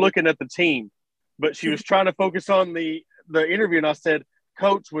see her looking at the team, but she was trying to focus on the interview, and I said,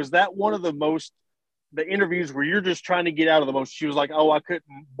 Coach, was that one of the interviews where you're just trying to get out of the most? She was like, oh, I couldn't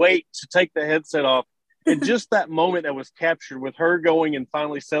wait to take the headset off. And just that moment that was captured with her going and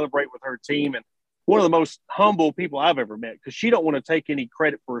finally celebrate with her team, and one of the most humble people I've ever met, because she don't want to take any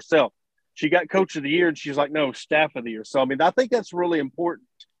credit for herself. She got Coach of the Year, and she's like, no, Staff of the Year. So, I think that's really important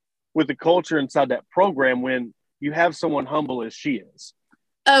with the culture inside that program when you have someone humble as she is.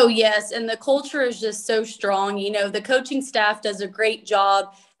 Oh, yes. And the culture is just so strong. The coaching staff does a great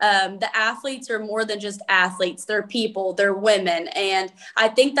job. The athletes are more than just athletes. They're people, they're women. And I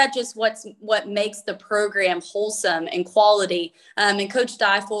think that just what makes the program wholesome and quality. And Coach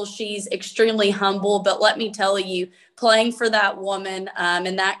Steifel, she's extremely humble, but let me tell you, playing for that woman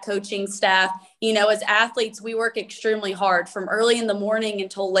and that coaching staff, as athletes, we work extremely hard from early in the morning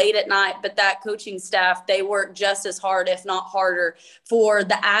until late at night. But that coaching staff, they work just as hard, if not harder, for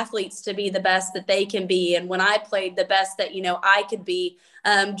the athletes to be the best that they can be. And when I played, the best that, I could be.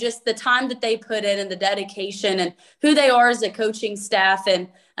 Just the time that they put in and the dedication and who they are as a coaching staff. And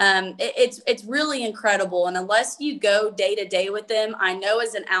it's really incredible. And unless you go day to day with them, I know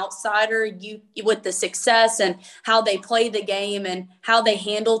as an outsider, you with the success and how they play the game and how they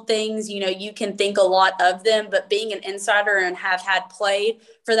handle things, you can think a lot of them. But being an insider and have had played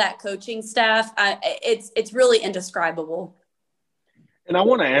for that coaching staff, it's really indescribable. And I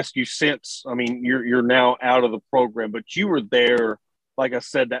want to ask you, since, you're now out of the program, but you were there, like I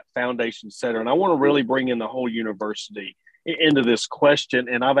said, that foundation setter. And I want to really bring in the whole university into this question.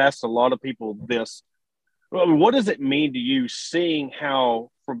 And I've asked a lot of people this. What does it mean to you seeing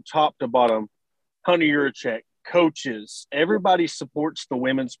how from top to bottom, Hunter Yurachek, coaches, everybody supports the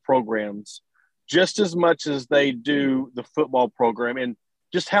women's programs just as much as they do the football program, and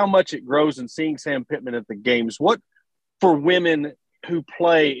just how much it grows, and seeing Sam Pittman at the games? What for women who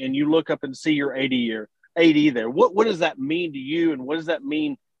play and you look up and see your AD there, what does that mean to you, and what does that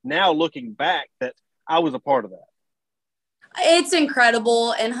mean now looking back that I was a part of that? It's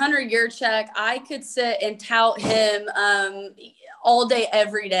incredible. And Hunter Yurachek, I could sit and tout him all day,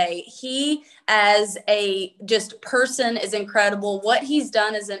 every day. He, as a just person, is incredible. What he's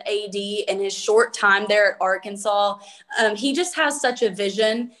done as an AD in his short time there at Arkansas, he just has such a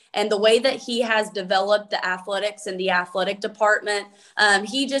vision. And the way that he has developed the athletics and the athletic department,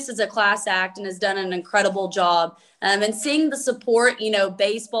 he just is a class act and has done an incredible job. And seeing the support,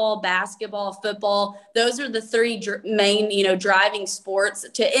 baseball, basketball, football, those are the three main, driving sports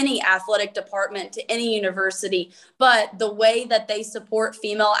to any athletic department, to any university. But the way that they support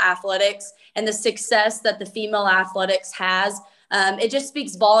female athletics and the success that the female athletics has, it just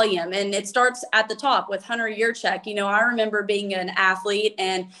speaks volume. And it starts at the top with Hunter Yurachek. I remember being an athlete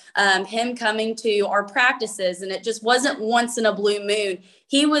and him coming to our practices, and it just wasn't once in a blue moon.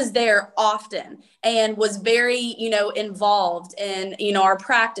 he was there often and was very, involved in, our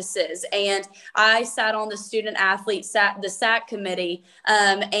practices. And I sat on the student athlete the SAC committee,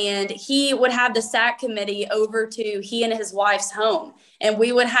 and he would have the SAC committee over to he and his wife's home, and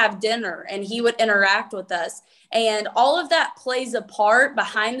we would have dinner and he would interact with us. And all of that plays a part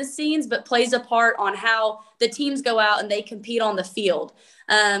behind the scenes, but plays a part on how the teams go out and they compete on the field.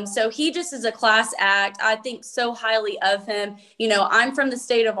 So he just is a class act. I think so highly of him. I'm from the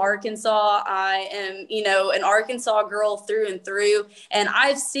state of Arkansas. I am, an Arkansas girl through and through. And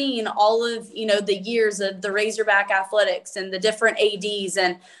I've seen all of, the years of the Razorback athletics and the different ADs.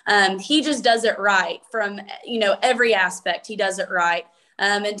 And he just does it right from, every aspect. He does it right.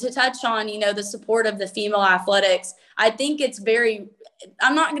 And to touch on, the support of the female athletics, I think it's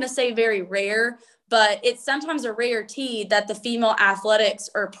I'm not going to say very rare, but it's sometimes a rarity that the female athletics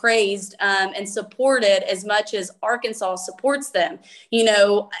are praised and supported as much as Arkansas supports them.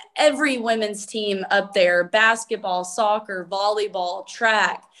 Every women's team up there, basketball, soccer, volleyball,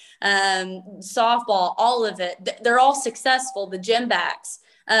 track, softball, all of it, they're all successful, the gym backs.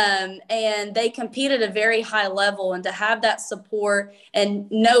 And they compete at a very high level, and to have that support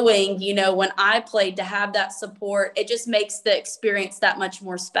and knowing, when I played, to have that support, it just makes the experience that much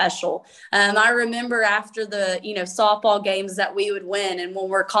more special. I remember after the, softball games that we would win, and when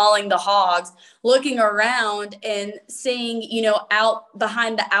we're calling the Hogs, looking around and seeing, out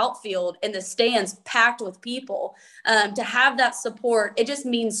behind the outfield in the stands packed with people, to have that support, it just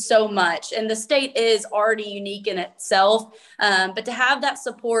means so much. And the state is already unique in itself, but to have that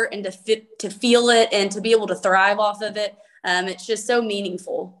support and to feel it and to be able to thrive off of it, it's just so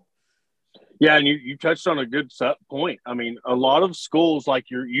meaningful. Yeah, and you touched on a good point. I mean, a lot of schools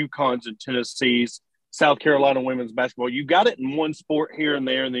like your UConns and Tennessee's, South Carolina women's basketball, you got it in one sport here and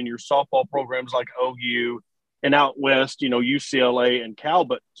there, and then your softball programs like OU and out west, UCLA and Cal,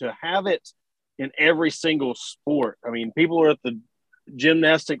 but to have it in every single sport. I mean, people are at the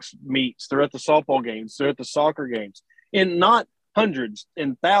gymnastics meets, they're at the softball games, they're at the soccer games, and not hundreds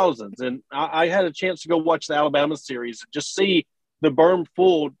and thousands. And I had a chance to go watch the Alabama series, just see the berm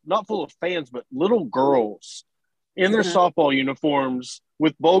not full of fans, but little girls in their softball uniforms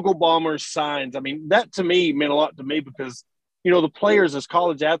with Bogle Bombers signs. I mean, that to me meant a lot to me because, the players as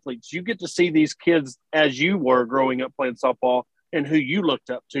college athletes, you get to see these kids as you were growing up playing softball and who you looked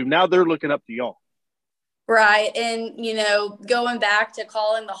up to. Now they're looking up to y'all. Right. And, going back to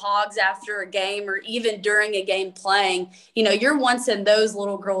calling the Hogs after a game or even during a game playing, you're once in those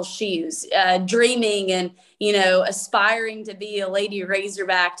little girls' shoes, dreaming and, aspiring to be a Lady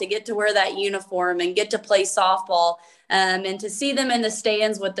Razorback, to get to wear that uniform and get to play softball. And to see them in the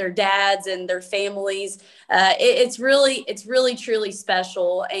stands with their dads and their families, it's really truly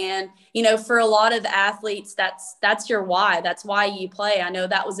special. And, for a lot of athletes, that's your why. That's why you play. I know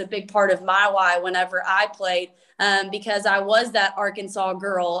that was a big part of my why whenever I played, because I was that Arkansas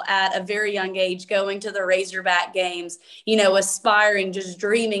girl at a very young age, going to the Razorback games, aspiring, just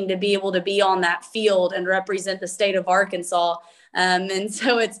dreaming to be able to be on that field and represent the state of Arkansas. And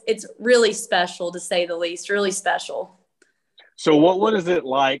so it's really special, to say the least, really special. So what is it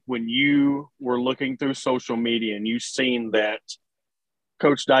like when you were looking through social media and you seen that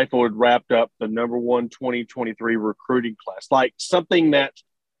Coach Deifel had wrapped up the number 1 2023 recruiting class? Like something that,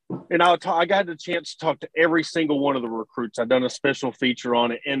 and I got the chance to talk to every single one of the recruits. I've done a special feature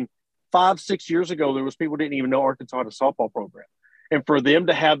on it. And 5-6 years ago, there was people who didn't even know Arkansas had a softball program. And for them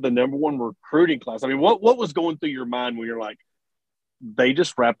to have the number 1 recruiting class, I mean, what was going through your mind when you're like, they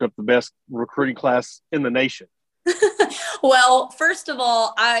just wrapped up the best recruiting class in the nation? Well, first of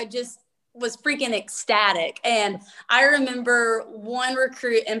all, I just was freaking ecstatic. And I remember one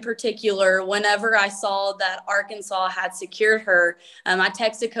recruit in particular, whenever I saw that Arkansas had secured her, I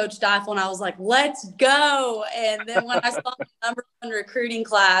texted Coach Deifel and I was like, let's go. And then when I saw the number 1 recruiting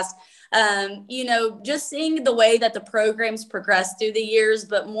class, just seeing the way that the programs progressed through the years,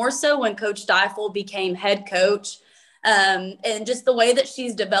 but more so when Coach Deifel became head coach, and just the way that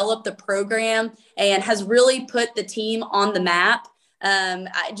she's developed the program and has really put the team on the map.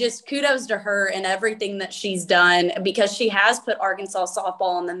 Just kudos to her and everything that she's done, because she has put Arkansas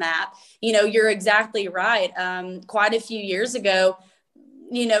softball on the map. You're exactly right. Quite a few years ago,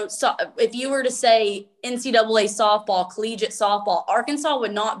 so if you were to say NCAA softball, collegiate softball, Arkansas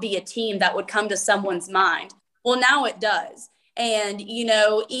would not be a team that would come to someone's mind. Well, now it does. And,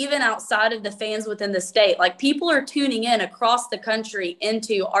 even outside of the fans within the state, like people are tuning in across the country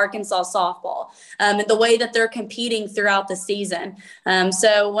into Arkansas softball, and the way that they're competing throughout the season.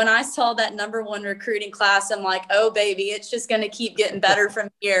 So when I saw that number 1 recruiting class, I'm like, oh, baby, it's just going to keep getting better from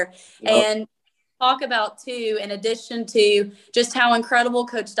here. Yep. And talk about too, in addition to just how incredible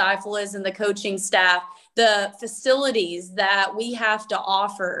Coach Deifel is and the coaching staff, the facilities that we have to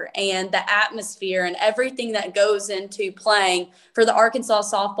offer and the atmosphere and everything that goes into playing for the Arkansas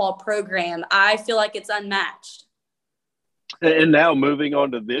softball program, I feel like it's unmatched. And now moving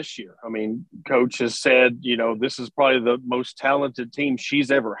on to this year, I mean, Coach has said, you know, this is probably the most talented team she's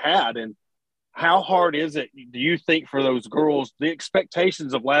ever had. And how hard is it, do you think, for those girls, the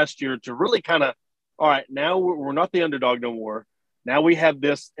expectations of last year to really kind of, all right, now we're not the underdog no more. Now we have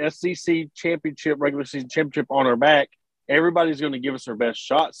this SEC championship, regular season championship on our back. Everybody's going to give us their best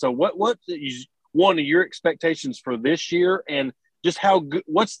shot. So what is one of your expectations for this year, and just how good,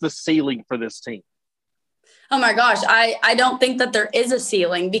 what's the ceiling for this team? Oh my gosh, I don't think that there is a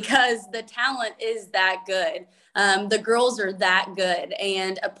ceiling because the talent is that good. The girls are that good,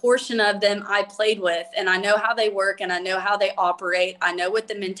 and a portion of them I played with, and I know how they work and I know how they operate. I know what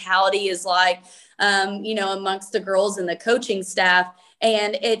the mentality is like, you know, amongst the girls and the coaching staff.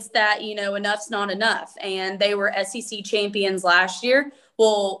 And it's that, you know, enough's not enough. And they were SEC champions last year.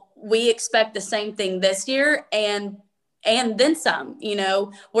 Well, we expect the same thing this year, and then some. You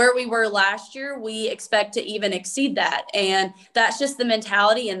know, where we were last year, we expect to even exceed that. And that's just the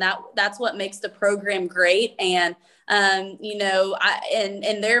mentality, and that's what makes the program great. And you know,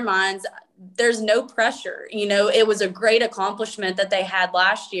 in their minds, there's no pressure. You know, it was a great accomplishment that they had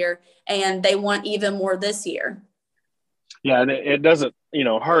last year, and they want even more this year. Yeah, and it doesn't, you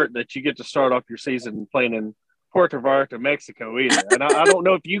know, hurt that you get to start off your season playing in Puerto Vallarta, Mexico either. And I don't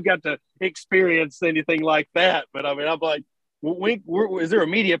know if you got to experience anything like that, but I mean, I'm like, is there a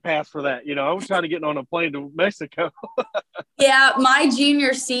media pass for that? You know, I was trying to get on a plane to Mexico. Yeah, my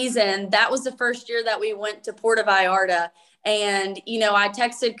junior season, that was the first year that we went to Puerto Vallarta. And, you know, I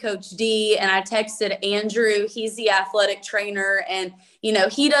texted Coach D and I texted Andrew. He's the athletic trainer. And, you know,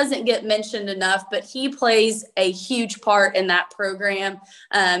 he doesn't get mentioned enough, but he plays a huge part in that program.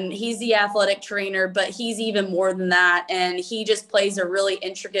 He's the athletic trainer, but he's even more than that. And he just plays a really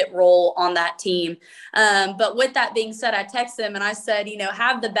intricate role on that team. But with that being said, I texted him and I said, you know,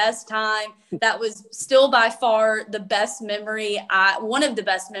 have the best time. That was still by far the best memory, one of the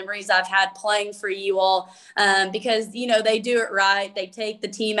best memories I've had playing for you all, because, you know, they do it right. They take the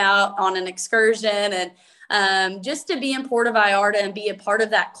team out on an excursion, and just to be in Puerto Vallarta and be a part of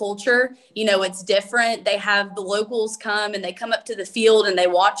that culture, you know, it's different. They have the locals come and they come up to the field and they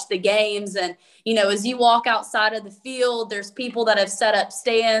watch the games. And, you know, as you walk outside of the field, there's people that have set up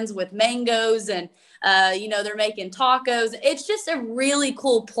stands with mangoes and, you know, they're making tacos. It's just a really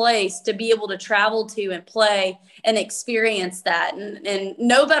cool place to be able to travel to and play and experience that. And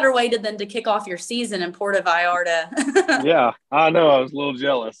no better way than to kick off your season in Puerto Vallarta. Yeah, I know. I was a little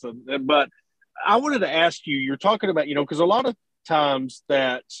jealous. But I wanted to ask you, you're talking about, you know, because a lot of times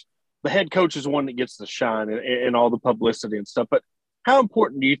that the head coach is the one that gets the shine and all the publicity and stuff. But how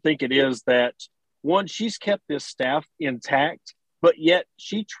important do you think it is that, one, she's kept this staff intact, but yet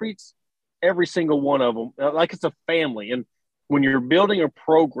she treats every single one of them like it's a family? And when you're building a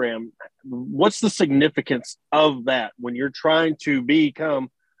program, what's the significance of that when you're trying to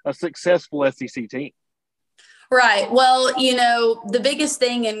become a successful SEC team? Right. Well, you know, the biggest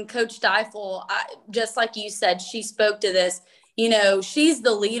thing, in Coach Deifel, just like you said, she spoke to this, you know, she's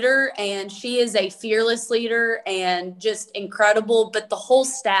the leader and she is a fearless leader and just incredible. But the whole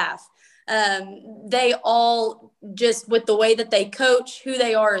staff, they all just, with the way that they coach, who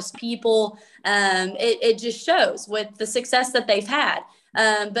they are as people, it just shows with the success that they've had.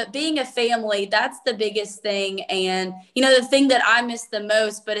 But being a family, that's the biggest thing. And, you know, the thing that I miss the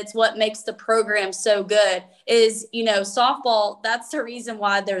most, but it's what makes the program so good, is, you know, softball, that's the reason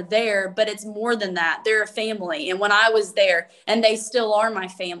why they're there, but it's more than that. They're a family. And when I was there, and they still are my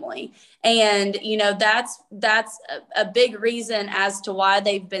family. And, you know, that's a big reason as to why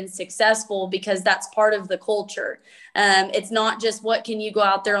they've been successful, because that's part of the culture. It's not just what can you go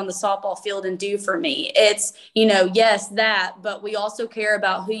out there on the softball field and do for me. It's, you know, yes, that, but we also care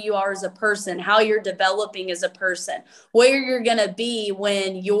about who you are as a person, how you're developing as a person, where you're going to be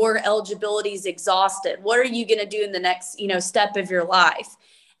when your eligibility is exhausted. What are you going to do in the next, you know, step of your life?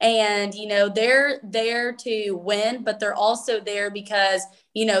 And, you know, they're there to win, but they're also there because,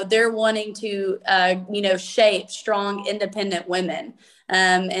 you know, they're wanting to, you know, shape strong, independent women.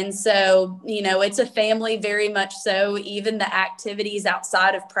 And so, you know, it's a family, very much so. Even the activities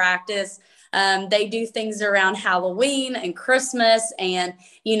outside of practice, they do things around Halloween and Christmas and,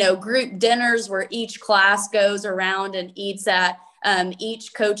 you know, group dinners where each class goes around and eats at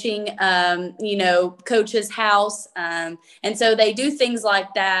each coaching, you know, coach's house. And so they do things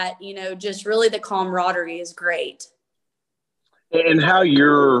like that, you know, just really the camaraderie is great. And how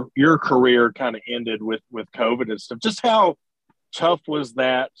your career kind of ended with COVID and stuff. Just how tough was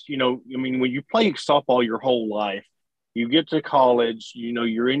that? You know, I mean, when you play softball your whole life, you get to college, you know,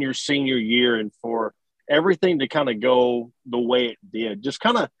 you're in your senior year, and for everything to kind of go the way it did, just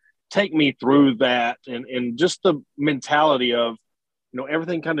kind of take me through that and just the mentality of, you know,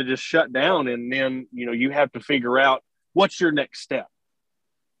 everything kind of just shut down, and then, you know, you have to figure out what's your next step.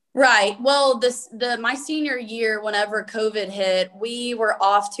 Right. Well, my senior year, whenever COVID hit, we were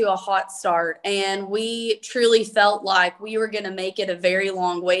off to a hot start, and we truly felt like we were going to make it a very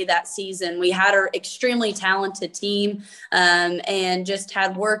long way that season. We had an extremely talented team, and just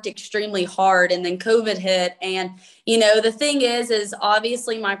had worked extremely hard. And then COVID hit, and you know, the thing is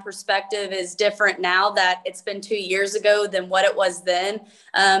obviously my perspective is different now that it's been 2 years ago than what it was then.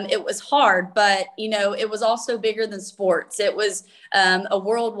 It was hard, but you know, it was also bigger than sports. It was a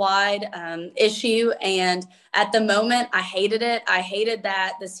worldwide issue. And at the moment, I hated it. I hated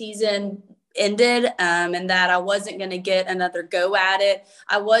that the season ended, and that I wasn't going to get another go at it.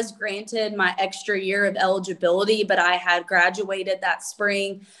 I was granted my extra year of eligibility, but I had graduated that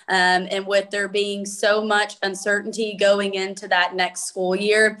spring. And with there being so much uncertainty going into that next school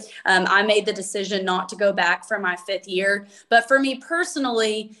year, I made the decision not to go back for my 5th year. But for me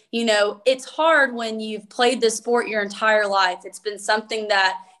personally, you know, it's hard when you've played this sport your entire life. It's been something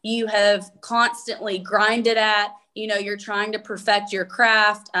that you have constantly grinded at. You know, you're trying to perfect your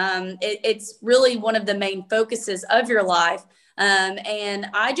craft. It's really one of the main focuses of your life. And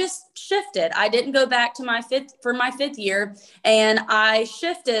I just shifted. I didn't go back to my 5th year. And I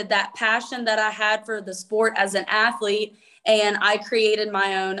shifted that passion that I had for the sport as an athlete. And I created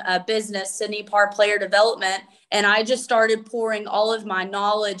my own business, Sydney Parr Player Development. And I just started pouring all of my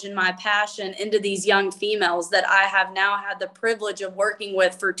knowledge and my passion into these young females that I have now had the privilege of working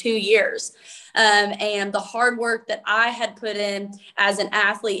with for 2 years. And the hard work that I had put in as an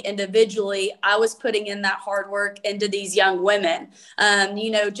athlete individually, I was putting in that hard work into these young women,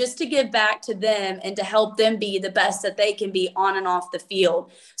 you know, just to give back to them and to help them be the best that they can be on and off the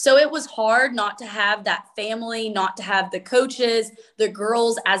field. So it was hard not to have that family, not to have the coaches, the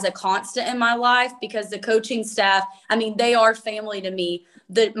girls as a constant in my life, because the coaching staff, I mean, they are family to me.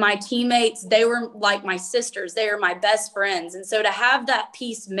 My teammates, they were like my sisters. They are my best friends. And so to have that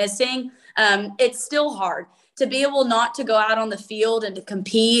piece missing, it's still hard to be able not to go out on the field and to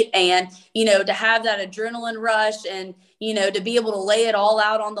compete, and, you know, to have that adrenaline rush, and, you know, to be able to lay it all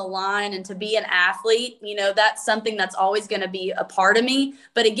out on the line and to be an athlete. You know, that's something that's always going to be a part of me.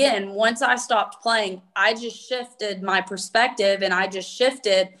 But again, once I stopped playing, I just shifted my perspective, and I just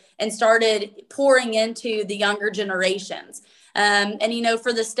shifted and started pouring into the younger generations. And, you know,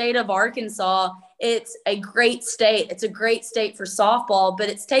 for the state of Arkansas, it's a great state. It's a great state for softball, but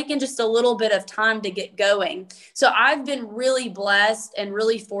it's taken just a little bit of time to get going. So I've been really blessed and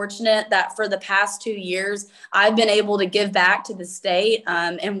really fortunate that for the past 2 years, I've been able to give back to the state,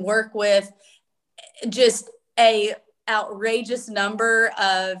 and work with just a outrageous number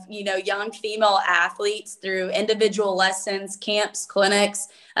of, you know, young female athletes through individual lessons, camps, clinics,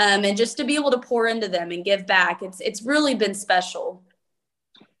 and just to be able to pour into them and give back. It's really been special.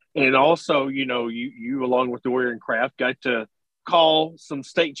 And also, you know, you along with Dorian and Kraft got to call some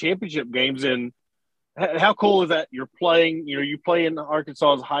state championship games. And how cool is that? You're playing, you know, you play in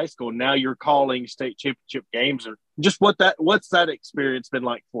Arkansas's high school. Now you're calling state championship games. Or just what's that experience been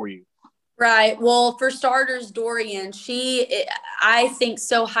like for you? Right. Well, for starters, Dorian, I think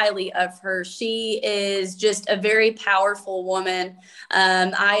so highly of her. She is just a very powerful woman.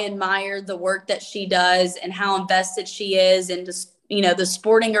 I admire the work that she does and how invested she is into, you know, the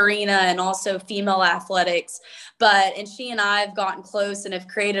sporting arena and also female athletics. And she and I have gotten close and have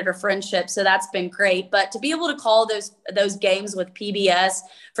created a friendship. So that's been great. But to be able to call those games with PBS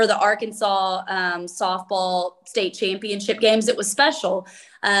for the Arkansas softball state championship games, it was special.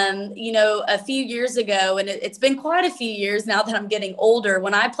 You know, a few years ago, and it's been quite a few years now that I'm getting older,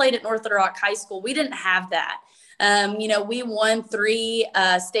 when I played at North Little Rock High School, we didn't have that. You know, we won 3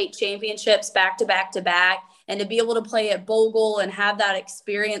 state championships back to back to back. And to be able to play at Bogle and have that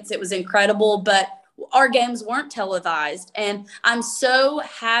experience, it was incredible. But our games weren't televised. And I'm so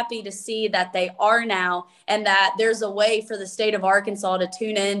happy to see that they are now, and that there's a way for the state of Arkansas to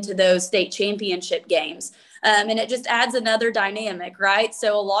tune into those state championship games. And it just adds another dynamic, right?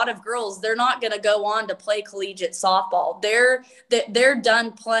 So a lot of girls, they're not going to go on to play collegiate softball. They're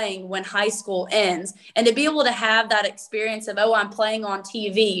done playing when high school ends. And to be able to have that experience of, oh, I'm playing on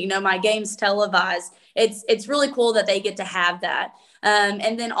TV, my game's televised. It's really cool that they get to have that.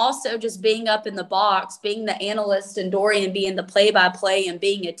 And then also just being up in the box, being the analyst and Dorian being the play-by-play and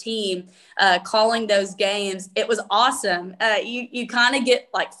being a team, calling those games. It was awesome. You kind of get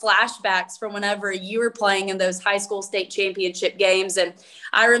like flashbacks from whenever you were playing in those high school state championship games. And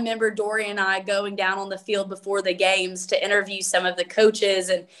I remember Dorian and I going down on the field before the games to interview some of the coaches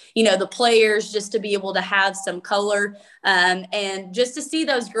and, the players, just to be able to have some color and just to see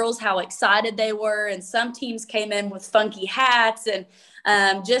those girls, how excited they were. And some teams came in with funky hats and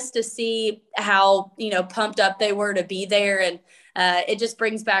just to see how, pumped up they were to be there. And it just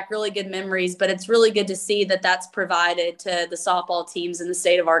brings back really good memories, but it's really good to see that that's provided to the softball teams in the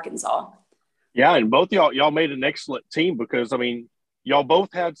state of Arkansas. Yeah, and both y'all made an excellent team because, y'all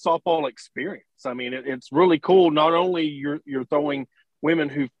both had softball experience. It's really cool. Not only you're throwing women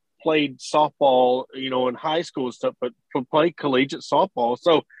who've played softball, in high school and stuff, but play collegiate softball.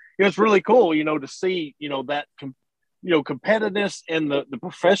 So, it's really cool, to see, that, competitiveness and the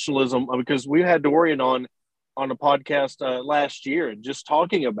professionalism, because we had Dorian on the podcast last year and just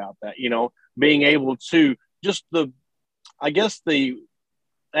talking about that, being able to just the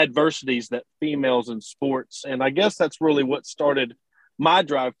adversities that females in sports. And I guess that's really what started my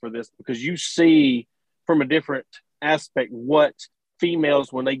drive for this, because you see from a different aspect what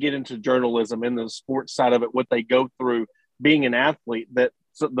females, when they get into journalism and the sports side of it, what they go through being an athlete, that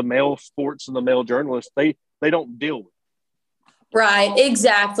the male sports and the male journalists, they don't deal with. Right,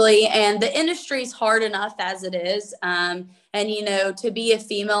 exactly. And the industry is hard enough as it is. And, to be a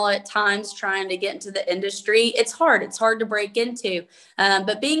female at times trying to get into the industry, it's hard. It's hard to break into.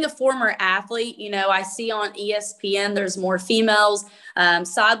 But being a former athlete, I see on ESPN, there's more females,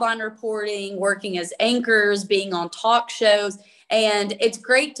 sideline reporting, working as anchors, being on talk shows. And it's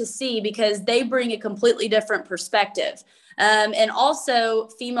great to see because they bring a completely different perspective. And also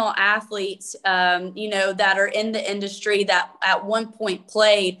female athletes, that are in the industry that at one point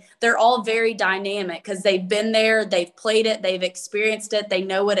played, they're all very dynamic because they've been there, they've played it, they've experienced it, they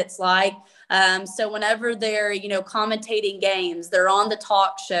know what it's like. So whenever they're, commentating games, they're on the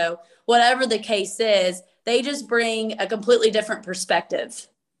talk show, whatever the case is, they just bring a completely different perspective.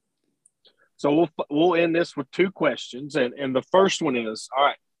 So we'll end this with two questions. And the first one is, all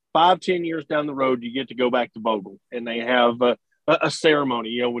right, 5-10 years down the road, you get to go back to Bogle and they have a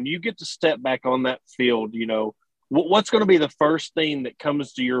ceremony. When you get to step back on that field, what's going to be the first thing that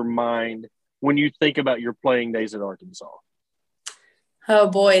comes to your mind when you think about your playing days at Arkansas? Oh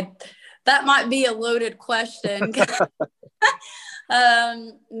boy, that might be a loaded question.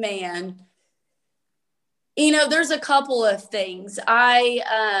 Man, there's a couple of things.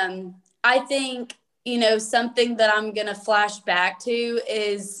 I think, something that I'm going to flash back to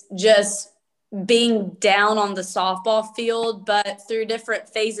is just being down on the softball field, but through different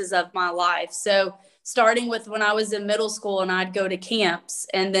phases of my life. So starting with when I was in middle school and I'd go to camps,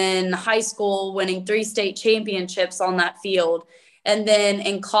 and then high school winning 3 state championships on that field. And then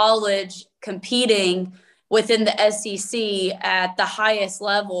in college competing within the SEC at the highest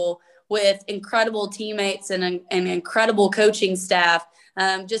level with incredible teammates and an incredible coaching staff.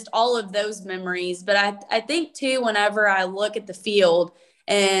 Just all of those memories. But I think too, whenever I look at the field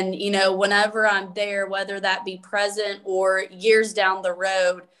and, whenever I'm there, whether that be present or years down the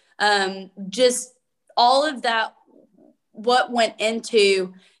road, just all of that, what went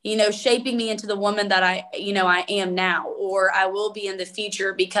into, shaping me into the woman that I am now, or I will be in the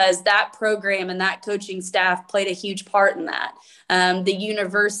future, because that program and that coaching staff played a huge part in that. The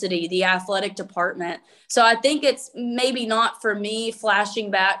university, the athletic department. So I think it's maybe not for me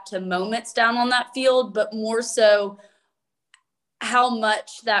flashing back to moments down on that field, but more so how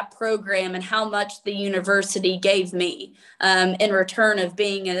much that program and how much the university gave me in return of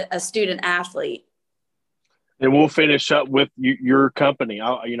being a student athlete. And we'll finish up with your company.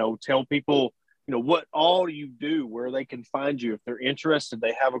 Tell people, what all you do, where they can find you. If they're interested,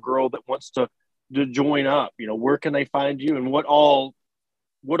 they have a girl that wants to join up, where can they find you, and what all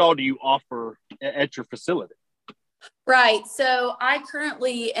do you offer at your facility? Right. So I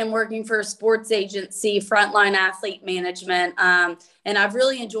currently am working for a sports agency, Frontline Athlete Management. And I've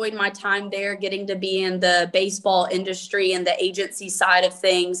really enjoyed my time there, getting to be in the baseball industry and the agency side of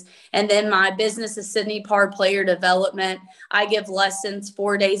things. And then my business is Sydney Parr Player Development. I give lessons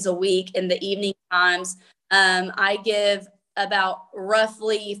 4 days a week in the evening times. I give about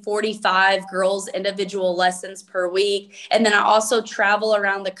roughly 45 girls individual lessons per week. And then I also travel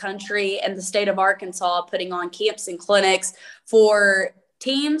around the country and the state of Arkansas putting on camps and clinics for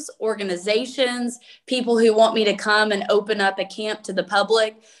teams, organizations, people who want me to come and open up a camp to the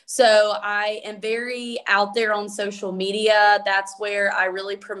public. So I am very out there on social media. That's where I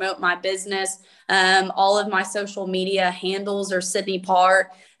really promote my business. All of my social media handles are Sydney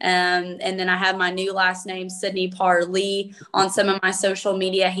Parr. And then I have my new last name, Sydney Parr Lee, on some of my social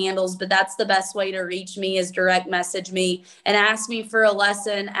media handles. But that's the best way to reach me, is direct message me and ask me for a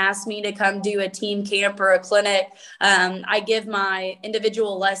lesson, ask me to come do a team camp or a clinic. I give my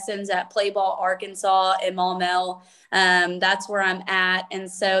individual lessons at Play Ball Arkansas in Maumelle. That's where I'm at. And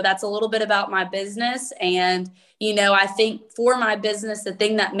so that's a little bit about my business. And, you know, I think for my business, the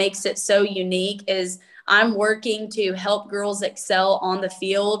thing that makes it so unique is I'm working to help girls excel on the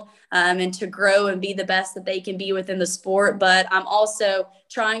field and to grow and be the best that they can be within the sport. But I'm also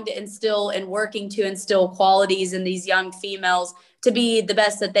trying to instill and working to instill qualities in these young females to be the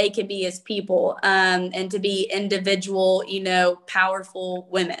best that they can be as people, and to be individual, you know, powerful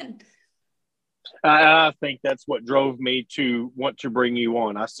women. I think that's what drove me to want to bring you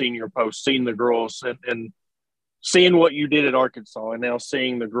on. I seen your post, seen the girls, and seeing what you did at Arkansas, and now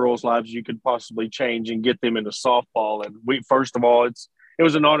seeing the girls' lives you could possibly change and get them into softball. And we, first of all, it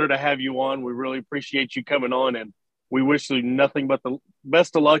was an honor to have you on. We really appreciate you coming on, and we wish you nothing but the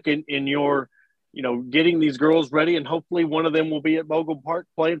best of luck in your, you know, getting these girls ready, and hopefully one of them will be at Bogle Park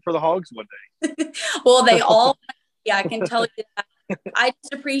playing for the Hogs one day. Well, they all, yeah, I can tell you that. I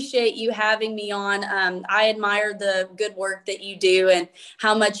just appreciate you having me on. I admire the good work that you do and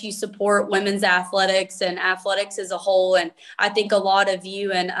how much you support women's athletics and athletics as a whole. And I think a lot of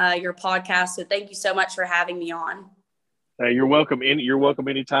you and your podcast. So thank you so much for having me on. You're welcome. You're welcome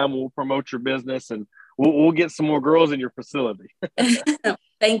anytime. We'll promote your business, and we'll get some more girls in your facility.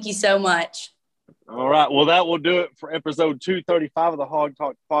 Thank you so much. All right. Well, that will do it for episode 235 of the Hawg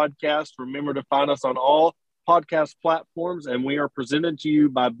Talk podcast. Remember to find us on all podcast platforms, and we are presented to you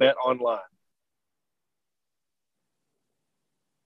by Bet Online.